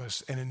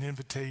promise and an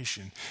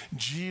invitation.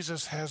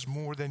 Jesus has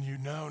more than you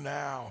know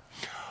now.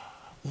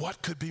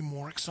 What could be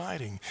more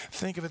exciting?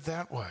 Think of it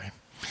that way.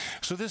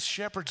 So this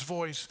shepherd's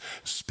voice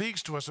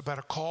speaks to us about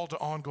a call to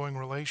ongoing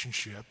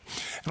relationship.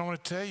 And I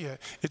want to tell you,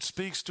 it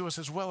speaks to us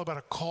as well about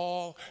a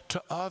call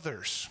to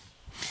others.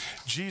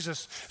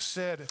 Jesus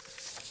said,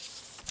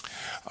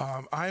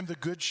 I am the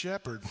good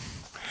shepherd.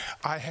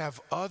 I have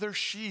other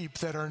sheep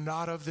that are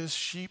not of this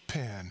sheep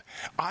pen.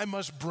 I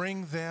must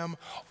bring them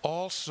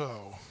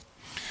also.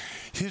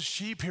 His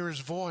sheep hear his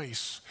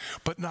voice,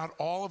 but not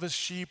all of his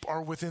sheep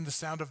are within the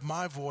sound of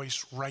my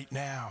voice right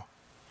now.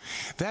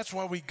 That's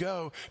why we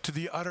go to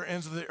the utter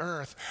ends of the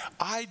earth.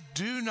 I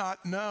do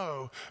not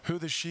know who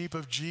the sheep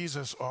of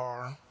Jesus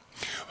are,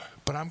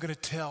 but I'm going to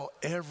tell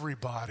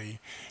everybody,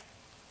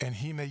 and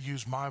he may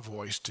use my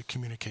voice to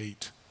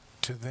communicate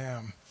to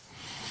them.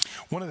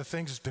 One of the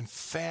things that's been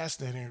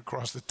fascinating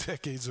across the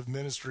decades of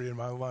ministry in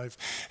my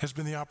life has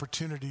been the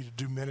opportunity to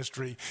do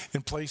ministry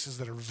in places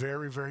that are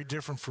very, very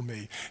different from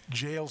me.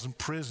 Jails and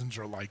prisons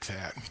are like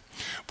that.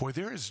 Boy,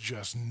 there is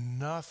just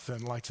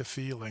nothing like the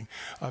feeling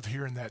of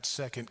hearing that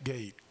second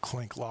gate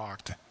clink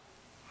locked.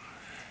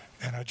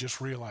 And I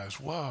just realized,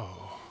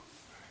 whoa,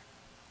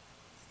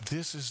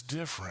 this is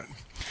different.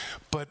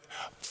 But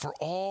for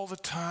all the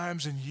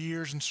times and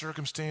years and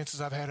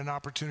circumstances I've had an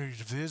opportunity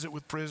to visit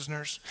with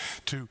prisoners,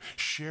 to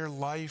share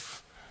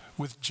life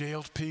with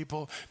jailed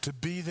people, to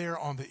be there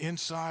on the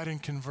inside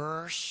and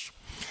converse,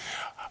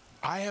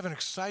 I have an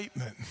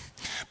excitement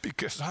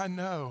because I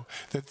know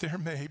that there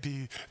may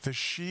be the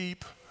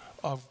sheep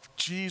of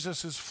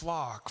Jesus's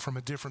flock from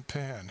a different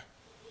pen,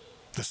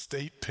 the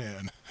state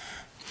pen,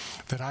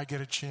 that I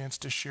get a chance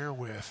to share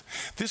with.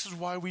 This is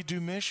why we do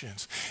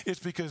missions.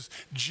 It's because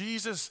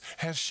Jesus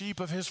has sheep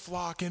of his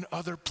flock in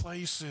other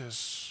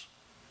places.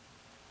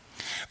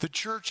 The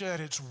church at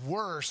its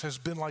worst has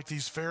been like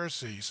these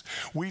Pharisees.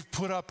 We've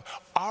put up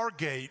our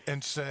gate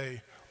and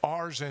say,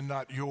 ours and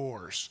not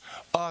yours,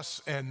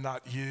 us and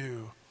not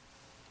you.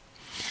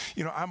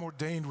 You know, I'm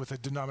ordained with a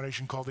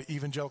denomination called the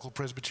Evangelical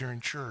Presbyterian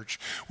Church.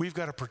 We've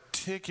got a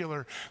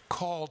particular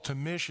call to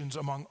missions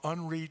among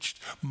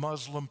unreached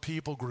Muslim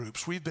people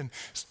groups. We've been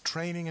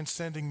training and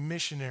sending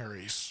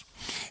missionaries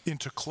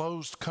into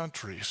closed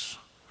countries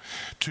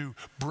to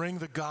bring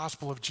the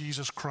gospel of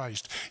Jesus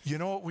Christ. You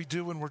know what we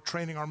do when we're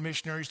training our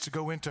missionaries to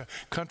go into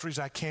countries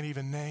I can't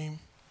even name?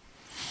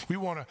 We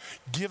want to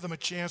give them a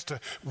chance to,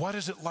 what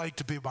is it like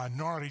to be a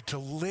minority, to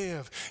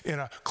live in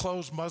a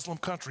closed Muslim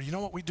country? You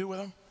know what we do with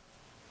them?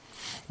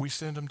 We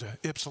send them to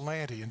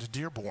Ypsilanti and to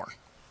Dearborn.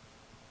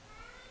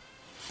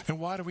 And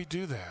why do we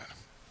do that?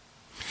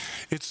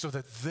 It's so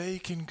that they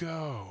can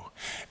go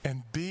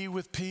and be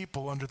with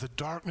people under the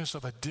darkness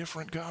of a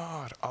different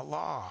God,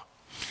 Allah,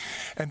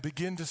 and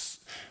begin to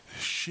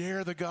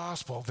share the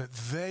gospel that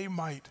they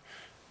might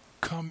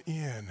come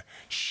in,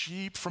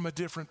 sheep from a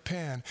different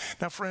pen.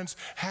 Now, friends,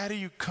 how do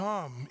you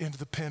come into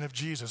the pen of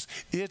Jesus?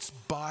 It's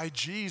by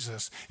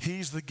Jesus.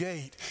 He's the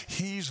gate.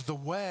 He's the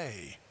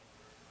way.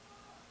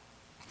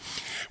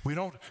 We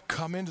don't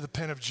come into the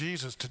pen of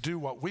Jesus to do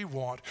what we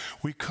want.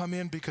 We come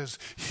in because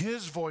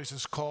his voice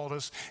has called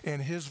us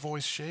and his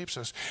voice shapes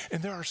us.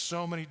 And there are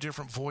so many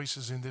different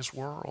voices in this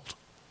world.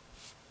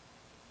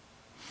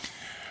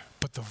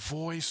 But the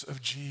voice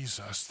of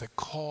Jesus that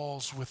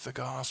calls with the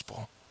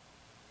gospel.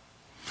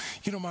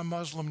 You know, my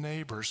Muslim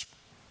neighbors,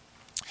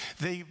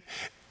 they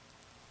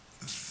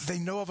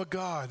know of a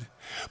God,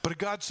 but a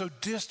God so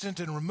distant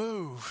and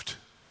removed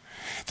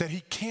that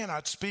he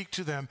cannot speak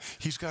to them.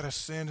 He's got to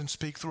send and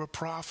speak through a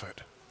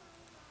prophet.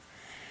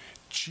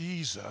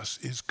 Jesus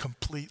is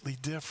completely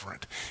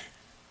different.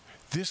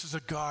 This is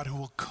a God who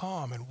will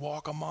come and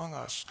walk among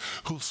us,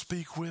 who will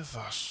speak with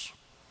us.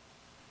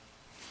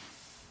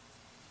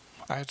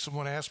 I had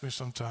someone ask me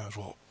sometimes,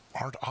 well,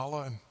 aren't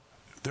Allah and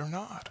they're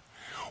not.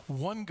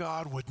 One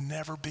God would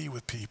never be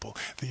with people.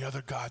 The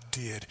other God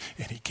did,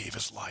 and he gave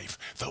his life.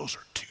 Those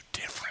are two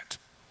different.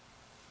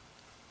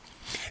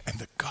 And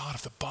the God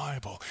of the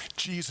Bible,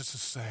 Jesus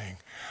is saying,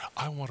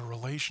 I want a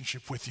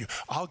relationship with you.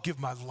 I'll give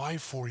my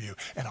life for you,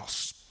 and I'll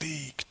speak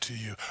speak to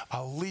you.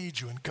 I'll lead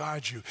you and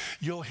guide you.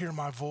 You'll hear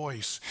my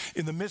voice.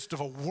 In the midst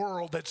of a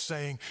world that's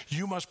saying,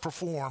 you must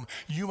perform,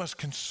 you must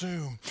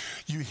consume,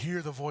 you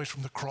hear the voice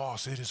from the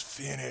cross. It is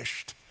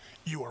finished.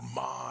 You are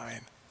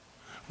mine.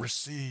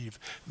 Receive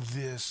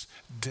this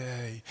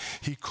day.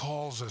 He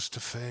calls us to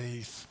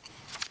faith.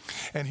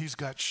 And he's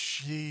got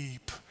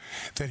sheep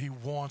that he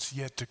wants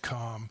yet to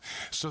come.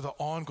 So the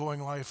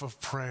ongoing life of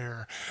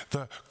prayer,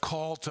 the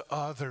call to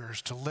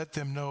others to let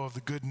them know of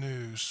the good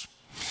news,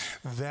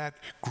 that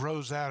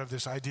grows out of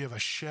this idea of a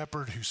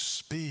shepherd who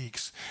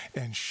speaks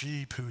and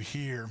sheep who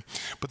hear.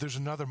 But there's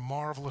another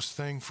marvelous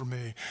thing for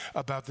me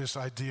about this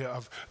idea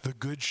of the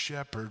good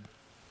shepherd.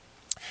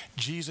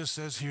 Jesus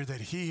says here that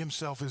he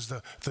himself is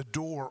the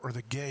door or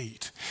the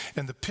gate.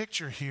 And the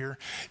picture here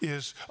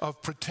is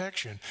of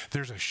protection.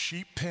 There's a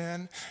sheep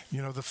pen,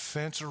 the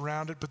fence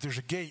around it, but there's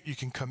a gate you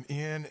can come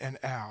in and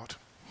out.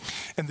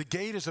 And the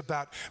gate is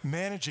about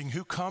managing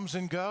who comes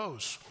and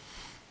goes.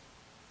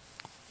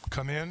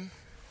 Come in.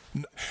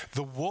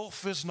 The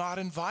wolf is not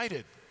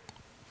invited.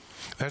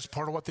 That's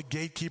part of what the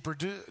gatekeeper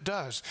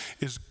does,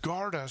 is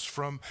guard us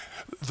from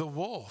the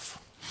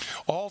wolf.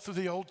 All through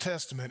the Old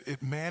Testament,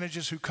 it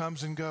manages who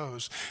comes and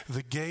goes.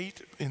 The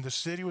gate in the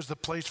city was the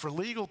place for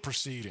legal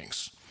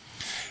proceedings.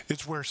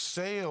 It's where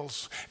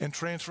sales and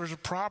transfers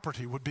of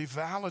property would be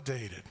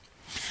validated.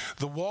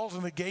 The walls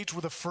and the gates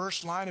were the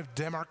first line of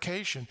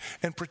demarcation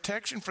and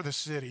protection for the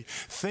city.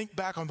 Think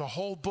back on the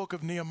whole book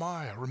of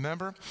Nehemiah.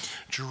 Remember,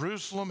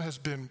 Jerusalem has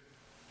been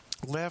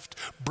left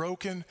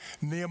broken.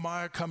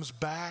 Nehemiah comes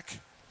back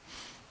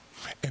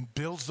and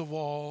builds the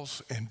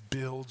walls and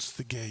builds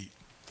the gate.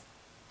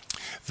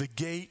 The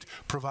gate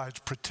provides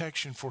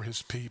protection for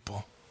his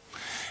people.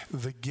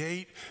 The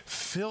gate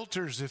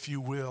filters, if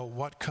you will,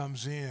 what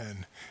comes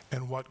in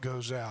and what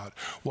goes out.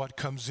 What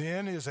comes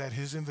in is at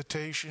his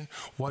invitation.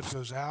 What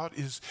goes out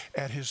is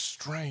at his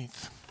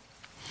strength.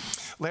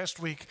 Last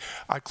week,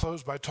 I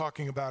closed by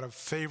talking about a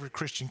favorite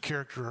Christian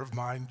character of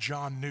mine,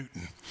 John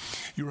Newton.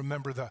 You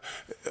remember the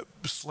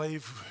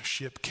slave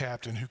ship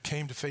captain who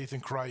came to faith in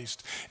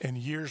Christ, and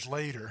years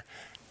later,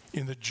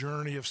 in the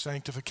journey of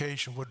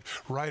sanctification, would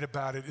write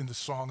about it in the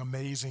song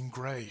Amazing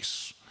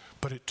Grace.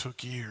 But it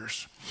took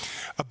years.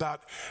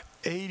 About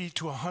 80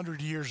 to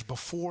 100 years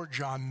before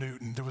John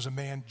Newton, there was a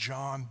man,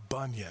 John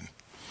Bunyan.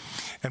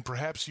 And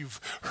perhaps you've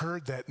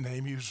heard that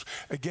name. He was,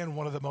 again,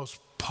 one of the most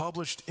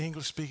published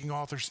English-speaking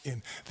authors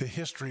in the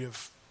history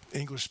of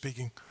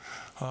English-speaking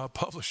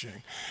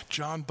publishing.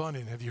 John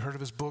Bunyan, have you heard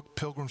of his book,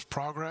 Pilgrim's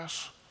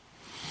Progress?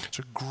 It's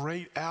a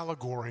great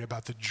allegory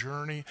about the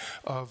journey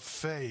of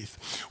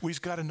faith.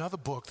 We've got another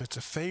book that's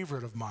a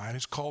favorite of mine.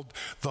 It's called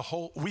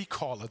we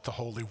call it The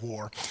Holy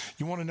War.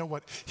 You want to know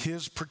what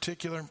his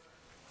particular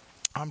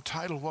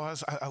title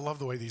was? I love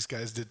the way these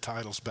guys did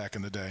titles back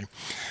in the day.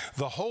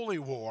 The Holy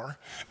War,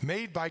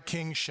 made by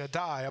King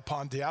Shaddai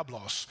upon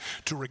Diablos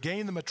to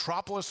regain the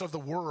metropolis of the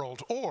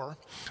world, or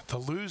the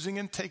losing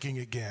and taking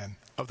again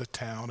of the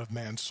town of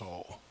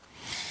Mansoul.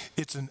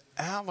 It's an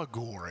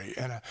allegory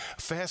and a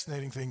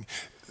fascinating thing.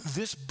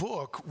 This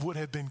book would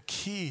have been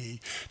key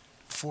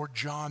for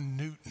John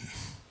Newton.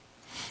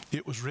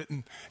 It was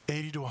written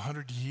 80 to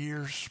 100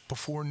 years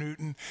before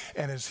Newton,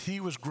 and as he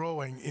was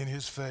growing in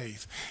his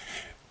faith,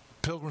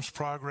 Pilgrim's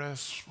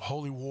Progress,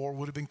 Holy War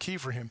would have been key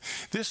for him.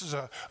 This is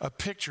a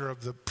picture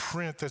of the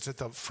print that's at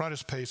the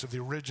frontispiece of the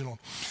original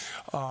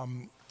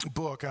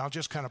book, and I'll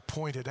just kind of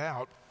point it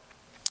out.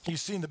 You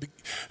see in the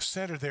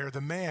center there, the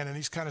man, and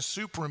he's kind of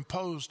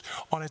superimposed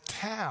on a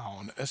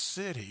town, a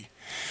city.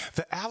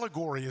 The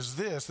allegory is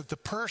this, that the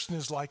person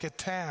is like a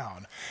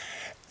town,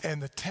 and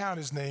the town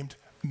is named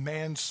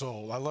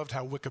Mansoul. I loved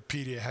how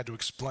Wikipedia had to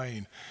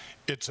explain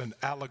it's an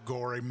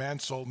allegory.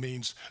 Mansoul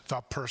means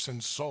the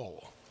person's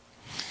soul.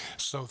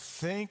 So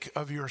think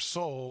of your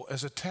soul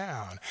as a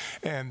town.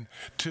 And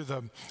to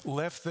the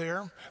left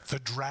there, the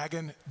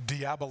dragon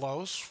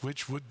Diabolos,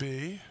 which would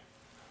be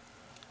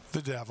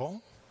the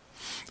devil.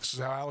 This is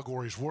how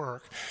allegories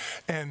work.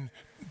 And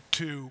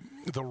to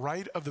the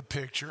right of the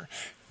picture,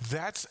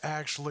 that's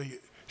actually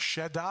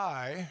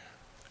Shaddai,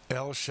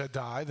 El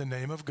Shaddai, the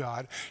name of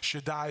God,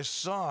 Shaddai's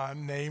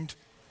son named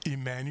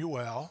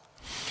Emmanuel,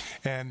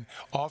 and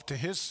off to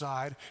his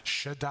side,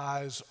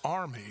 Shaddai's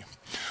army.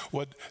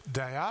 What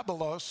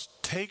Diabolos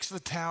takes the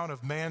town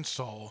of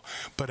Mansoul,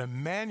 but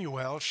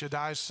Emmanuel,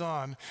 Shaddai's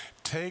son,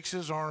 takes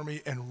his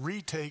army and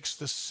retakes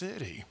the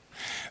city.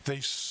 They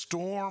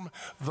storm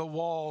the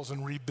walls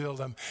and rebuild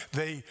them.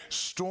 They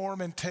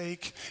storm and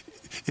take.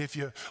 If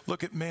you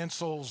look at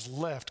Mansoul's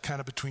left, kind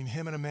of between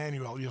him and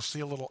Emmanuel, you'll see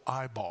a little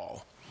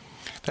eyeball.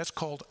 That's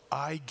called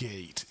eye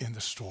gate in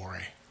the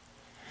story.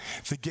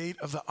 The gate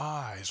of the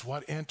eyes,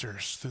 what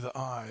enters through the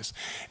eyes.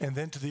 And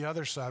then to the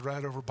other side,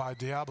 right over by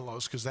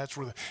Diabolos, because that's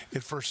where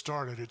it first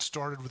started. It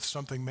started with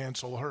something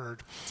Mansoul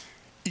heard.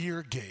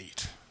 Ear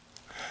gate,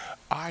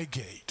 eye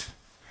gate,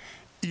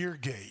 ear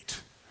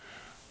gate.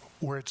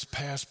 where it's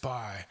passed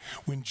by.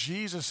 When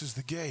Jesus is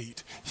the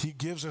gate, he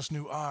gives us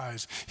new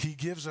eyes. He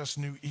gives us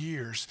new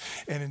ears.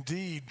 And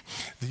indeed,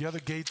 the other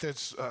gate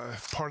that's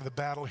part of the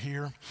battle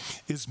here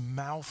is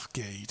mouth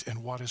gate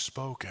and what is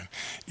spoken.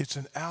 It's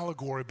an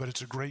allegory, but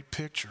it's a great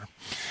picture.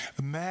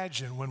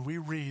 Imagine when we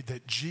read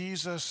that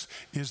Jesus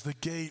is the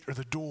gate or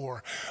the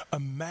door.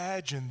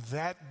 Imagine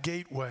that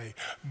gateway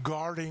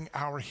guarding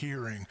our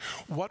hearing.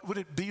 What would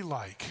it be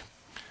like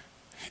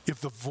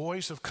if the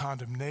voice of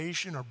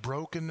condemnation or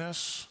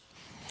brokenness,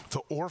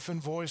 the orphan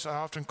voice I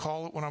often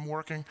call it when I'm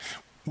working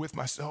with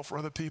myself or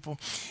other people,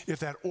 if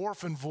that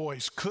orphan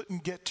voice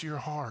couldn't get to your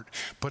heart,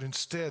 but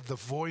instead the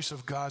voice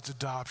of God's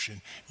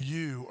adoption,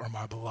 you are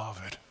my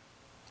beloved?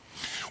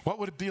 What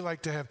would it be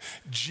like to have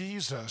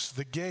Jesus,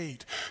 the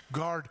gate,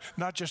 guard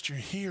not just your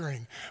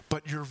hearing,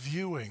 but your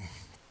viewing?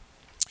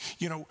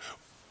 You know,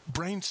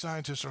 brain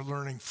scientists are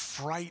learning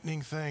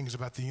frightening things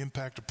about the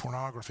impact of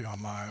pornography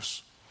on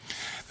lives.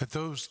 That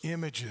those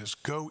images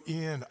go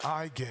in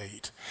eye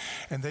gate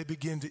and they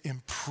begin to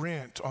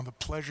imprint on the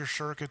pleasure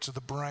circuits of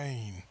the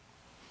brain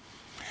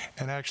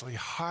and actually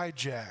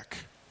hijack,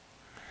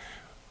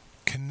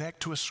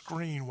 connect to a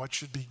screen what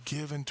should be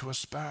given to a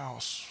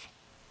spouse.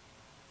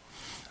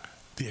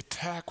 The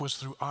attack was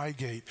through eye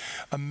gate.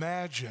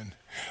 Imagine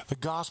the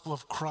gospel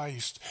of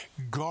Christ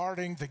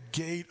guarding the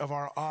gate of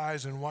our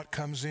eyes and what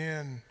comes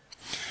in.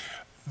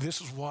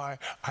 This is why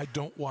I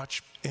don't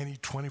watch any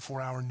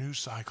 24-hour news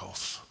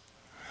cycles.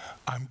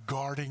 I'm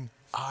guarding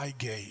eye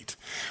gate.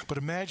 But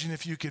imagine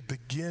if you could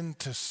begin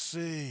to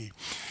see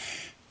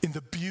in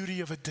the beauty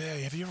of a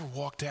day. Have you ever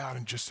walked out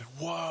and just said,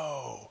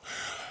 whoa,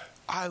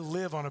 I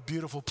live on a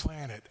beautiful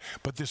planet,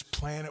 but this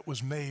planet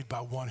was made by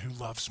one who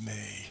loves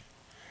me.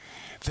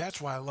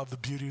 That's why I love the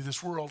beauty of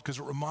this world, because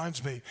it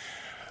reminds me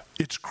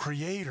its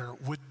creator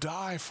would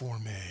die for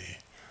me.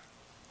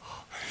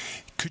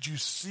 Could you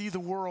see the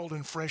world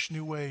in fresh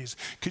new ways?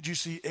 Could you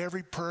see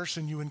every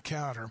person you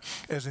encounter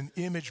as an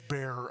image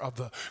bearer of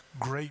the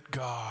great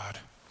God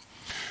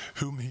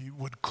whom he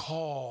would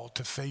call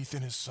to faith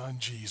in his son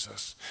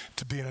Jesus,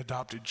 to be an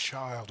adopted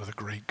child of the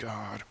great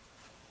God?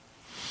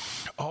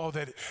 Oh,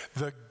 that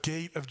the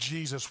gate of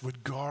Jesus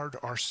would guard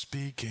our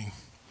speaking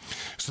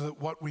so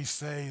that what we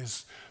say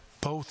is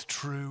both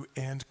true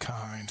and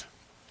kind.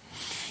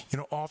 You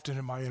know, often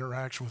in my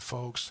interaction with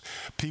folks,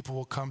 people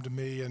will come to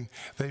me and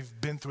they've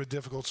been through a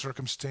difficult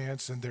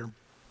circumstance and they're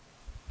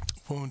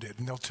wounded,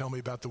 and they'll tell me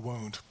about the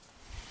wound.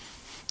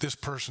 This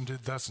person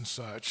did thus and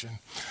such, and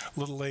a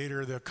little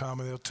later they'll come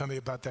and they'll tell me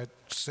about that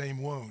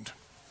same wound.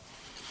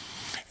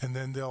 And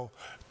then they'll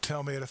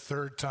tell me at a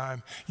third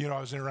time, you know,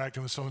 I was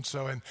interacting with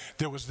so-and-so and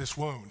there was this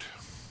wound.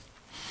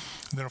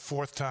 And then a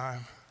fourth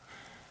time,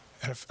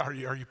 and are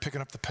you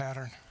picking up the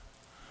pattern?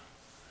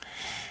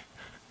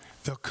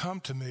 They'll come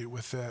to me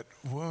with that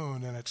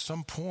wound, and at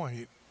some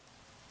point,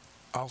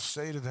 I'll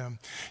say to them,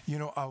 you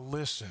know, I'll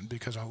listen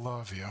because I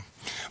love you.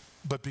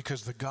 But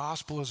because the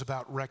gospel is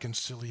about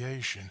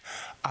reconciliation,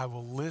 I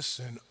will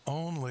listen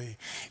only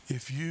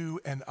if you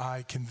and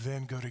I can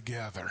then go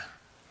together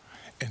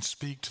and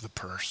speak to the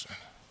person.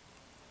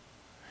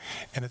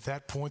 And at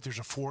that point, there's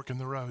a fork in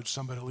the road.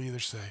 Somebody will either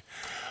say,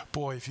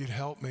 boy, if you'd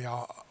help me,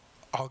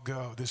 I'll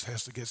go. This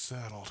has to get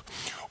settled.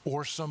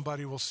 Or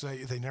somebody will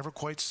say, they never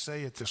quite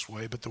say it this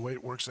way, but the way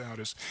it works out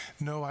is,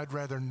 no, I'd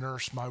rather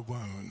nurse my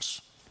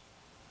wounds.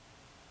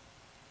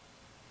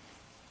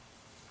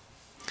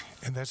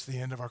 And that's the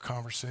end of our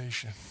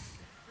conversation.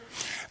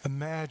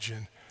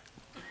 Imagine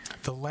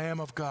the Lamb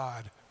of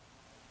God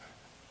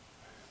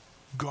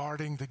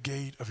guarding the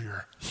gate of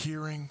your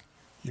hearing,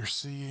 your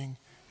seeing,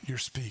 your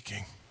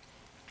speaking.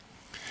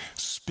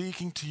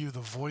 Speaking to you the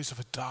voice of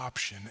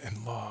adoption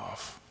and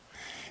love,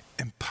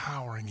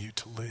 empowering you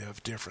to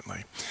live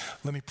differently.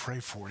 Let me pray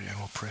for you and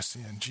we'll press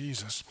in.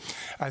 Jesus,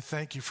 I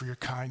thank you for your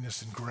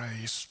kindness and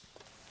grace.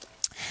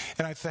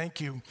 And I thank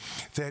you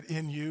that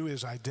in you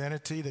is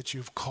identity, that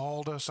you've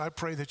called us. I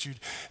pray that you'd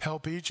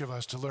help each of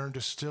us to learn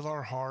to still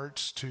our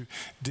hearts, to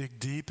dig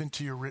deep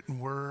into your written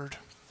word,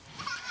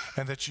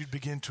 and that you'd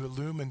begin to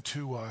illumine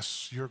to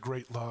us your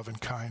great love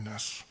and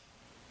kindness.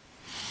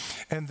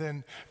 And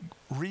then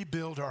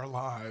rebuild our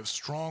lives,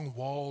 strong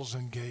walls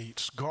and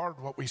gates, guard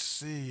what we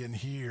see and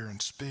hear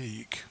and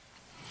speak,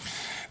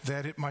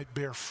 that it might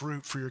bear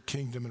fruit for your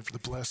kingdom and for the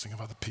blessing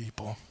of other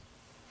people.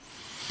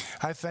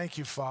 I thank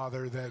you,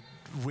 Father, that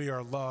we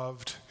are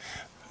loved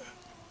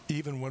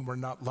even when we're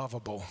not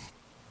lovable.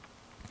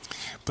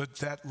 But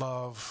that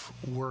love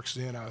works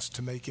in us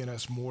to make in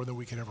us more than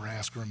we can ever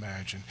ask or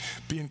imagine.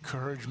 Be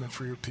encouragement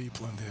for your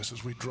people in this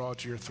as we draw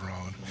to your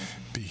throne.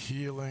 Be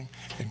healing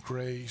and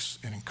grace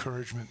and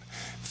encouragement.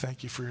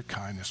 Thank you for your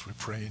kindness. We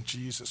pray in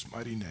Jesus'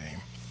 mighty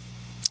name.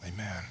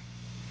 Amen.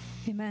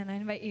 Amen. I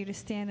invite you to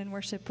stand and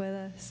worship with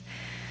us.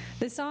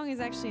 This song is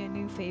actually a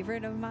new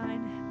favorite of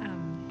mine.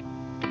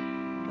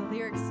 The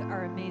lyrics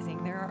are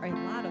amazing. There are a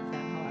lot of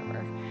them,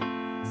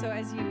 however. So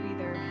as you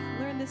either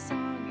learn this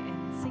song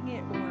and sing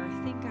it or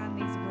think on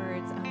these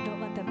words, don't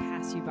let them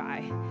pass you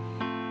by.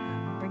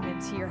 Bring them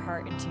to your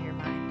heart and to your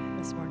mind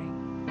this morning.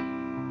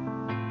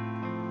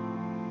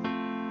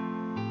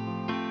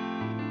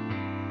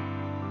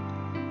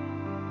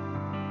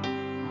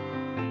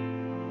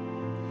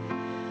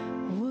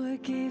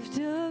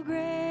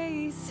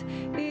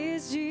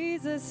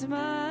 Jesus,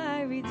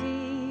 my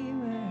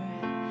Redeemer.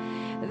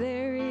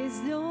 There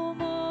is no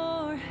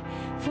more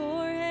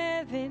for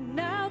heaven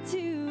now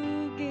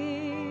to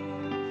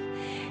give.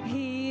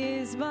 He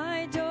is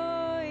my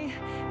joy,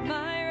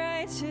 my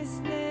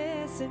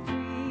righteousness and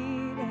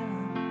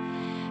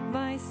freedom,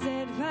 my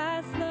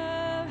steadfast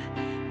love,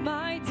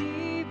 my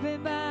deep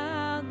and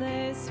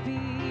boundless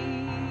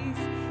peace.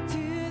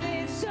 To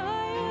this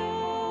I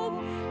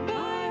hold,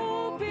 my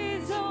hope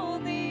is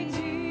only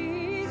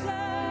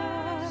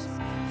Jesus.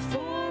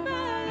 For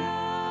my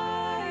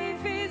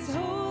life is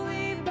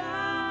wholly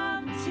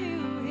bound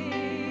to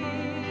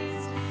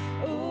His.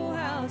 Oh,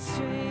 how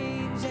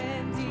strange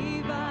and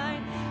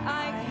divine!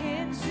 I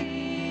can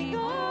sing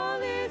all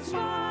is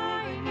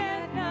mine,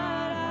 and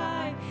not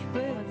I,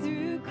 but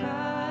through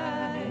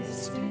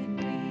Christ in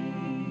me.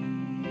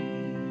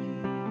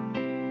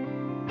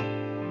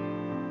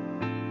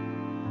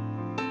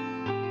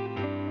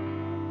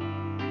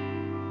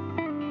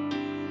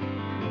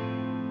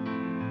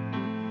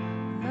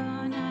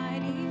 The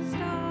night is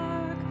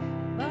dark,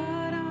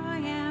 but I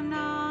am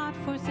not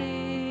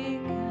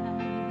forsaken.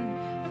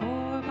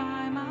 For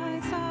by my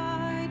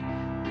side,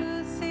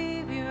 the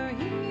Savior,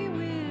 He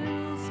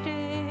will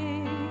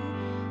stay.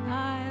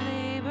 I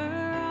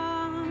labor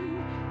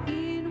on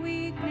in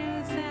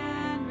weakness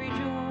and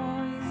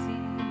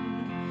rejoicing.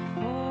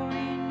 For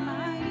in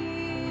my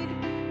need,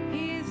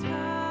 His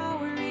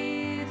power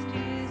is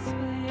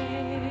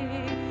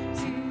displayed.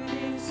 To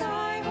this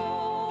I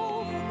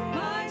hold,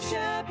 my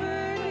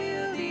shepherd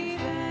will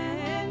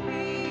defend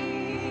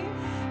me.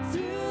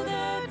 Through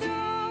the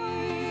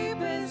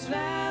deepest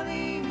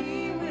valley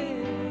He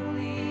will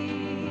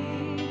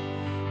lead.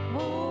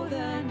 Oh,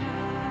 the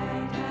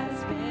night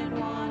has been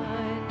won,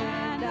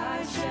 and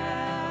I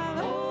shall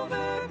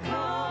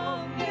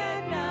overcome,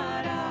 yet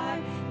not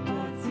I,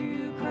 but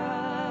through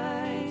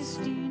Christ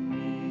in me.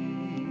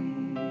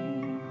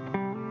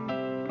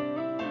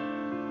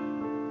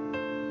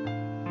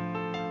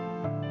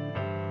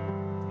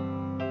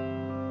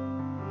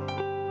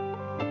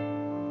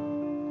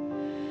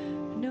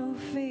 No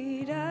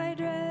fate I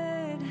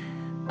dread,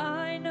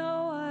 I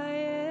know I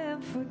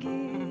am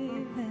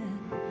forgiven.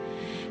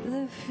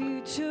 The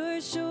future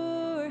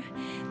sure,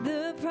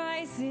 the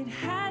price it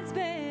has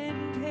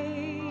been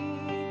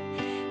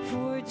paid.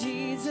 For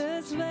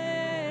Jesus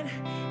bled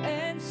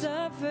and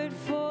suffered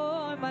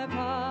for my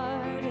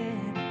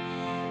pardon,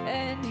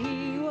 and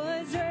He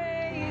was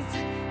raised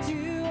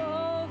to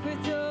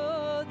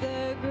overthrow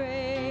the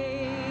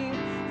grave.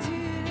 To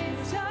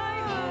this I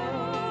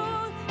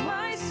hold,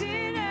 my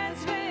sin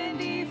has been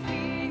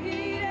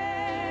defeated.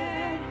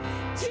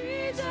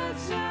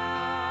 Jesus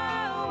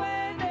now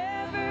and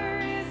ever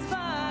is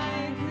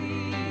my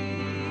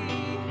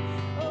plea.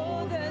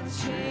 Oh, the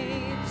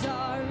chains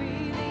are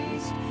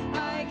released,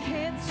 I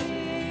can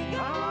sing,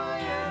 I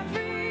am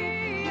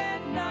free,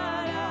 and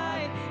not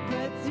I,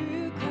 but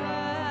through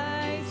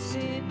Christ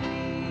in me.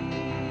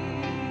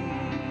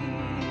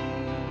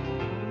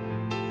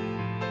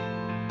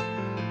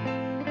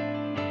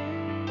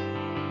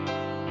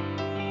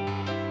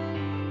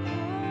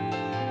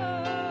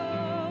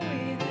 Oh,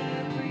 with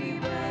every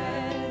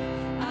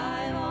breath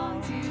I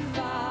long to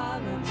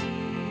follow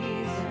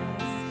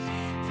Jesus,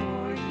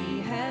 for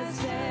He has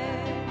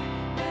said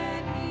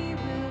that He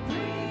will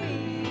bring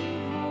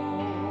me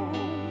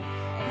home,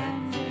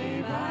 and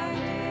day by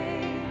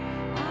day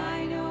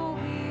I know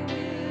He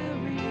will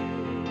renew me,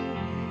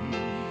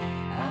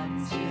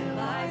 until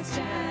I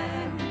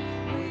stand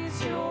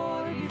with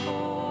joy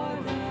before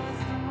the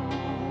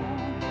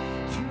throne.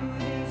 To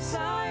this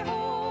I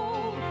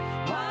hold,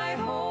 my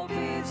hope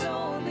is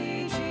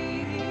only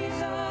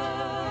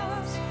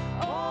Jesus.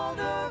 All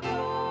the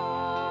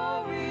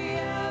glory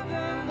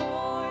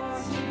evermore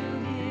is to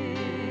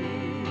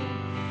Him.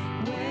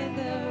 When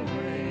the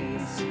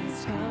race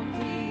is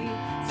complete,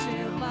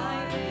 still my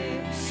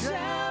lips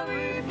shall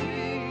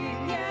repeat,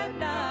 yet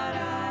not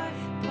I,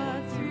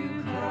 but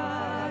through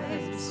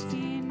Christ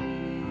in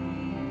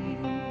me.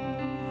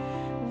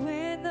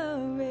 When the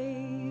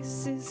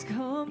race is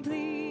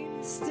complete,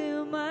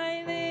 still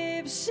my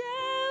lips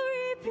shall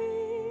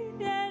repeat,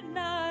 yet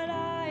not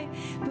I,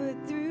 but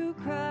through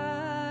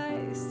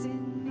Christ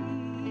in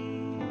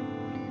me.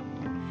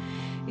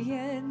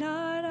 Yet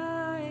not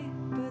I,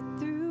 but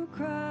through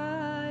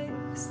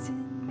Christ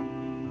in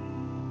me.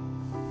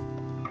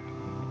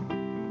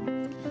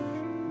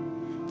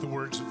 The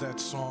words of that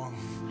song,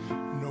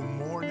 no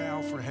more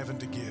now for heaven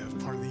to give.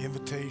 Part of the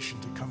invitation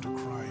to come to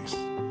Christ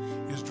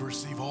is to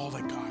receive all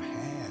that God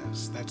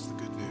has. That's the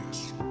good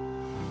news.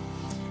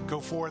 Go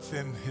forth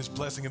in His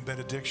blessing and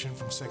benediction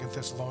from 2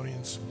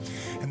 Thessalonians.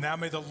 And now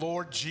may the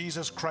Lord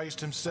Jesus Christ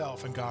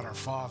Himself and God our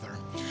Father,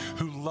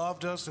 who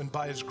loved us and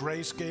by His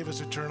grace gave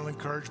us eternal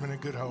encouragement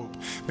and good hope,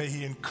 may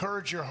He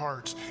encourage your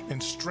hearts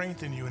and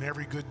strengthen you in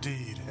every good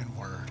deed and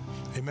word.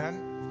 Amen?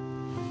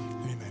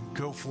 Amen.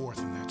 Go forth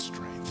in that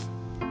strength.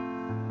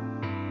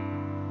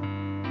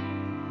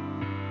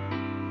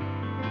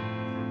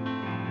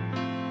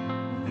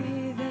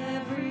 With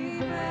every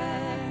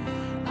breath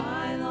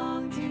I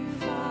long to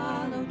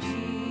follow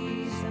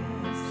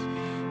Jesus.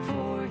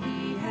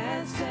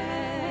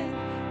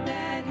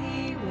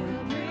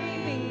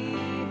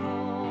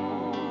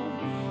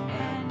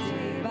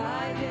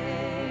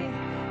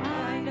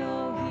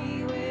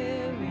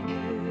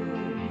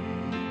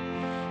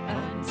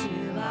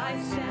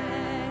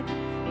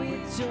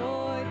 joy.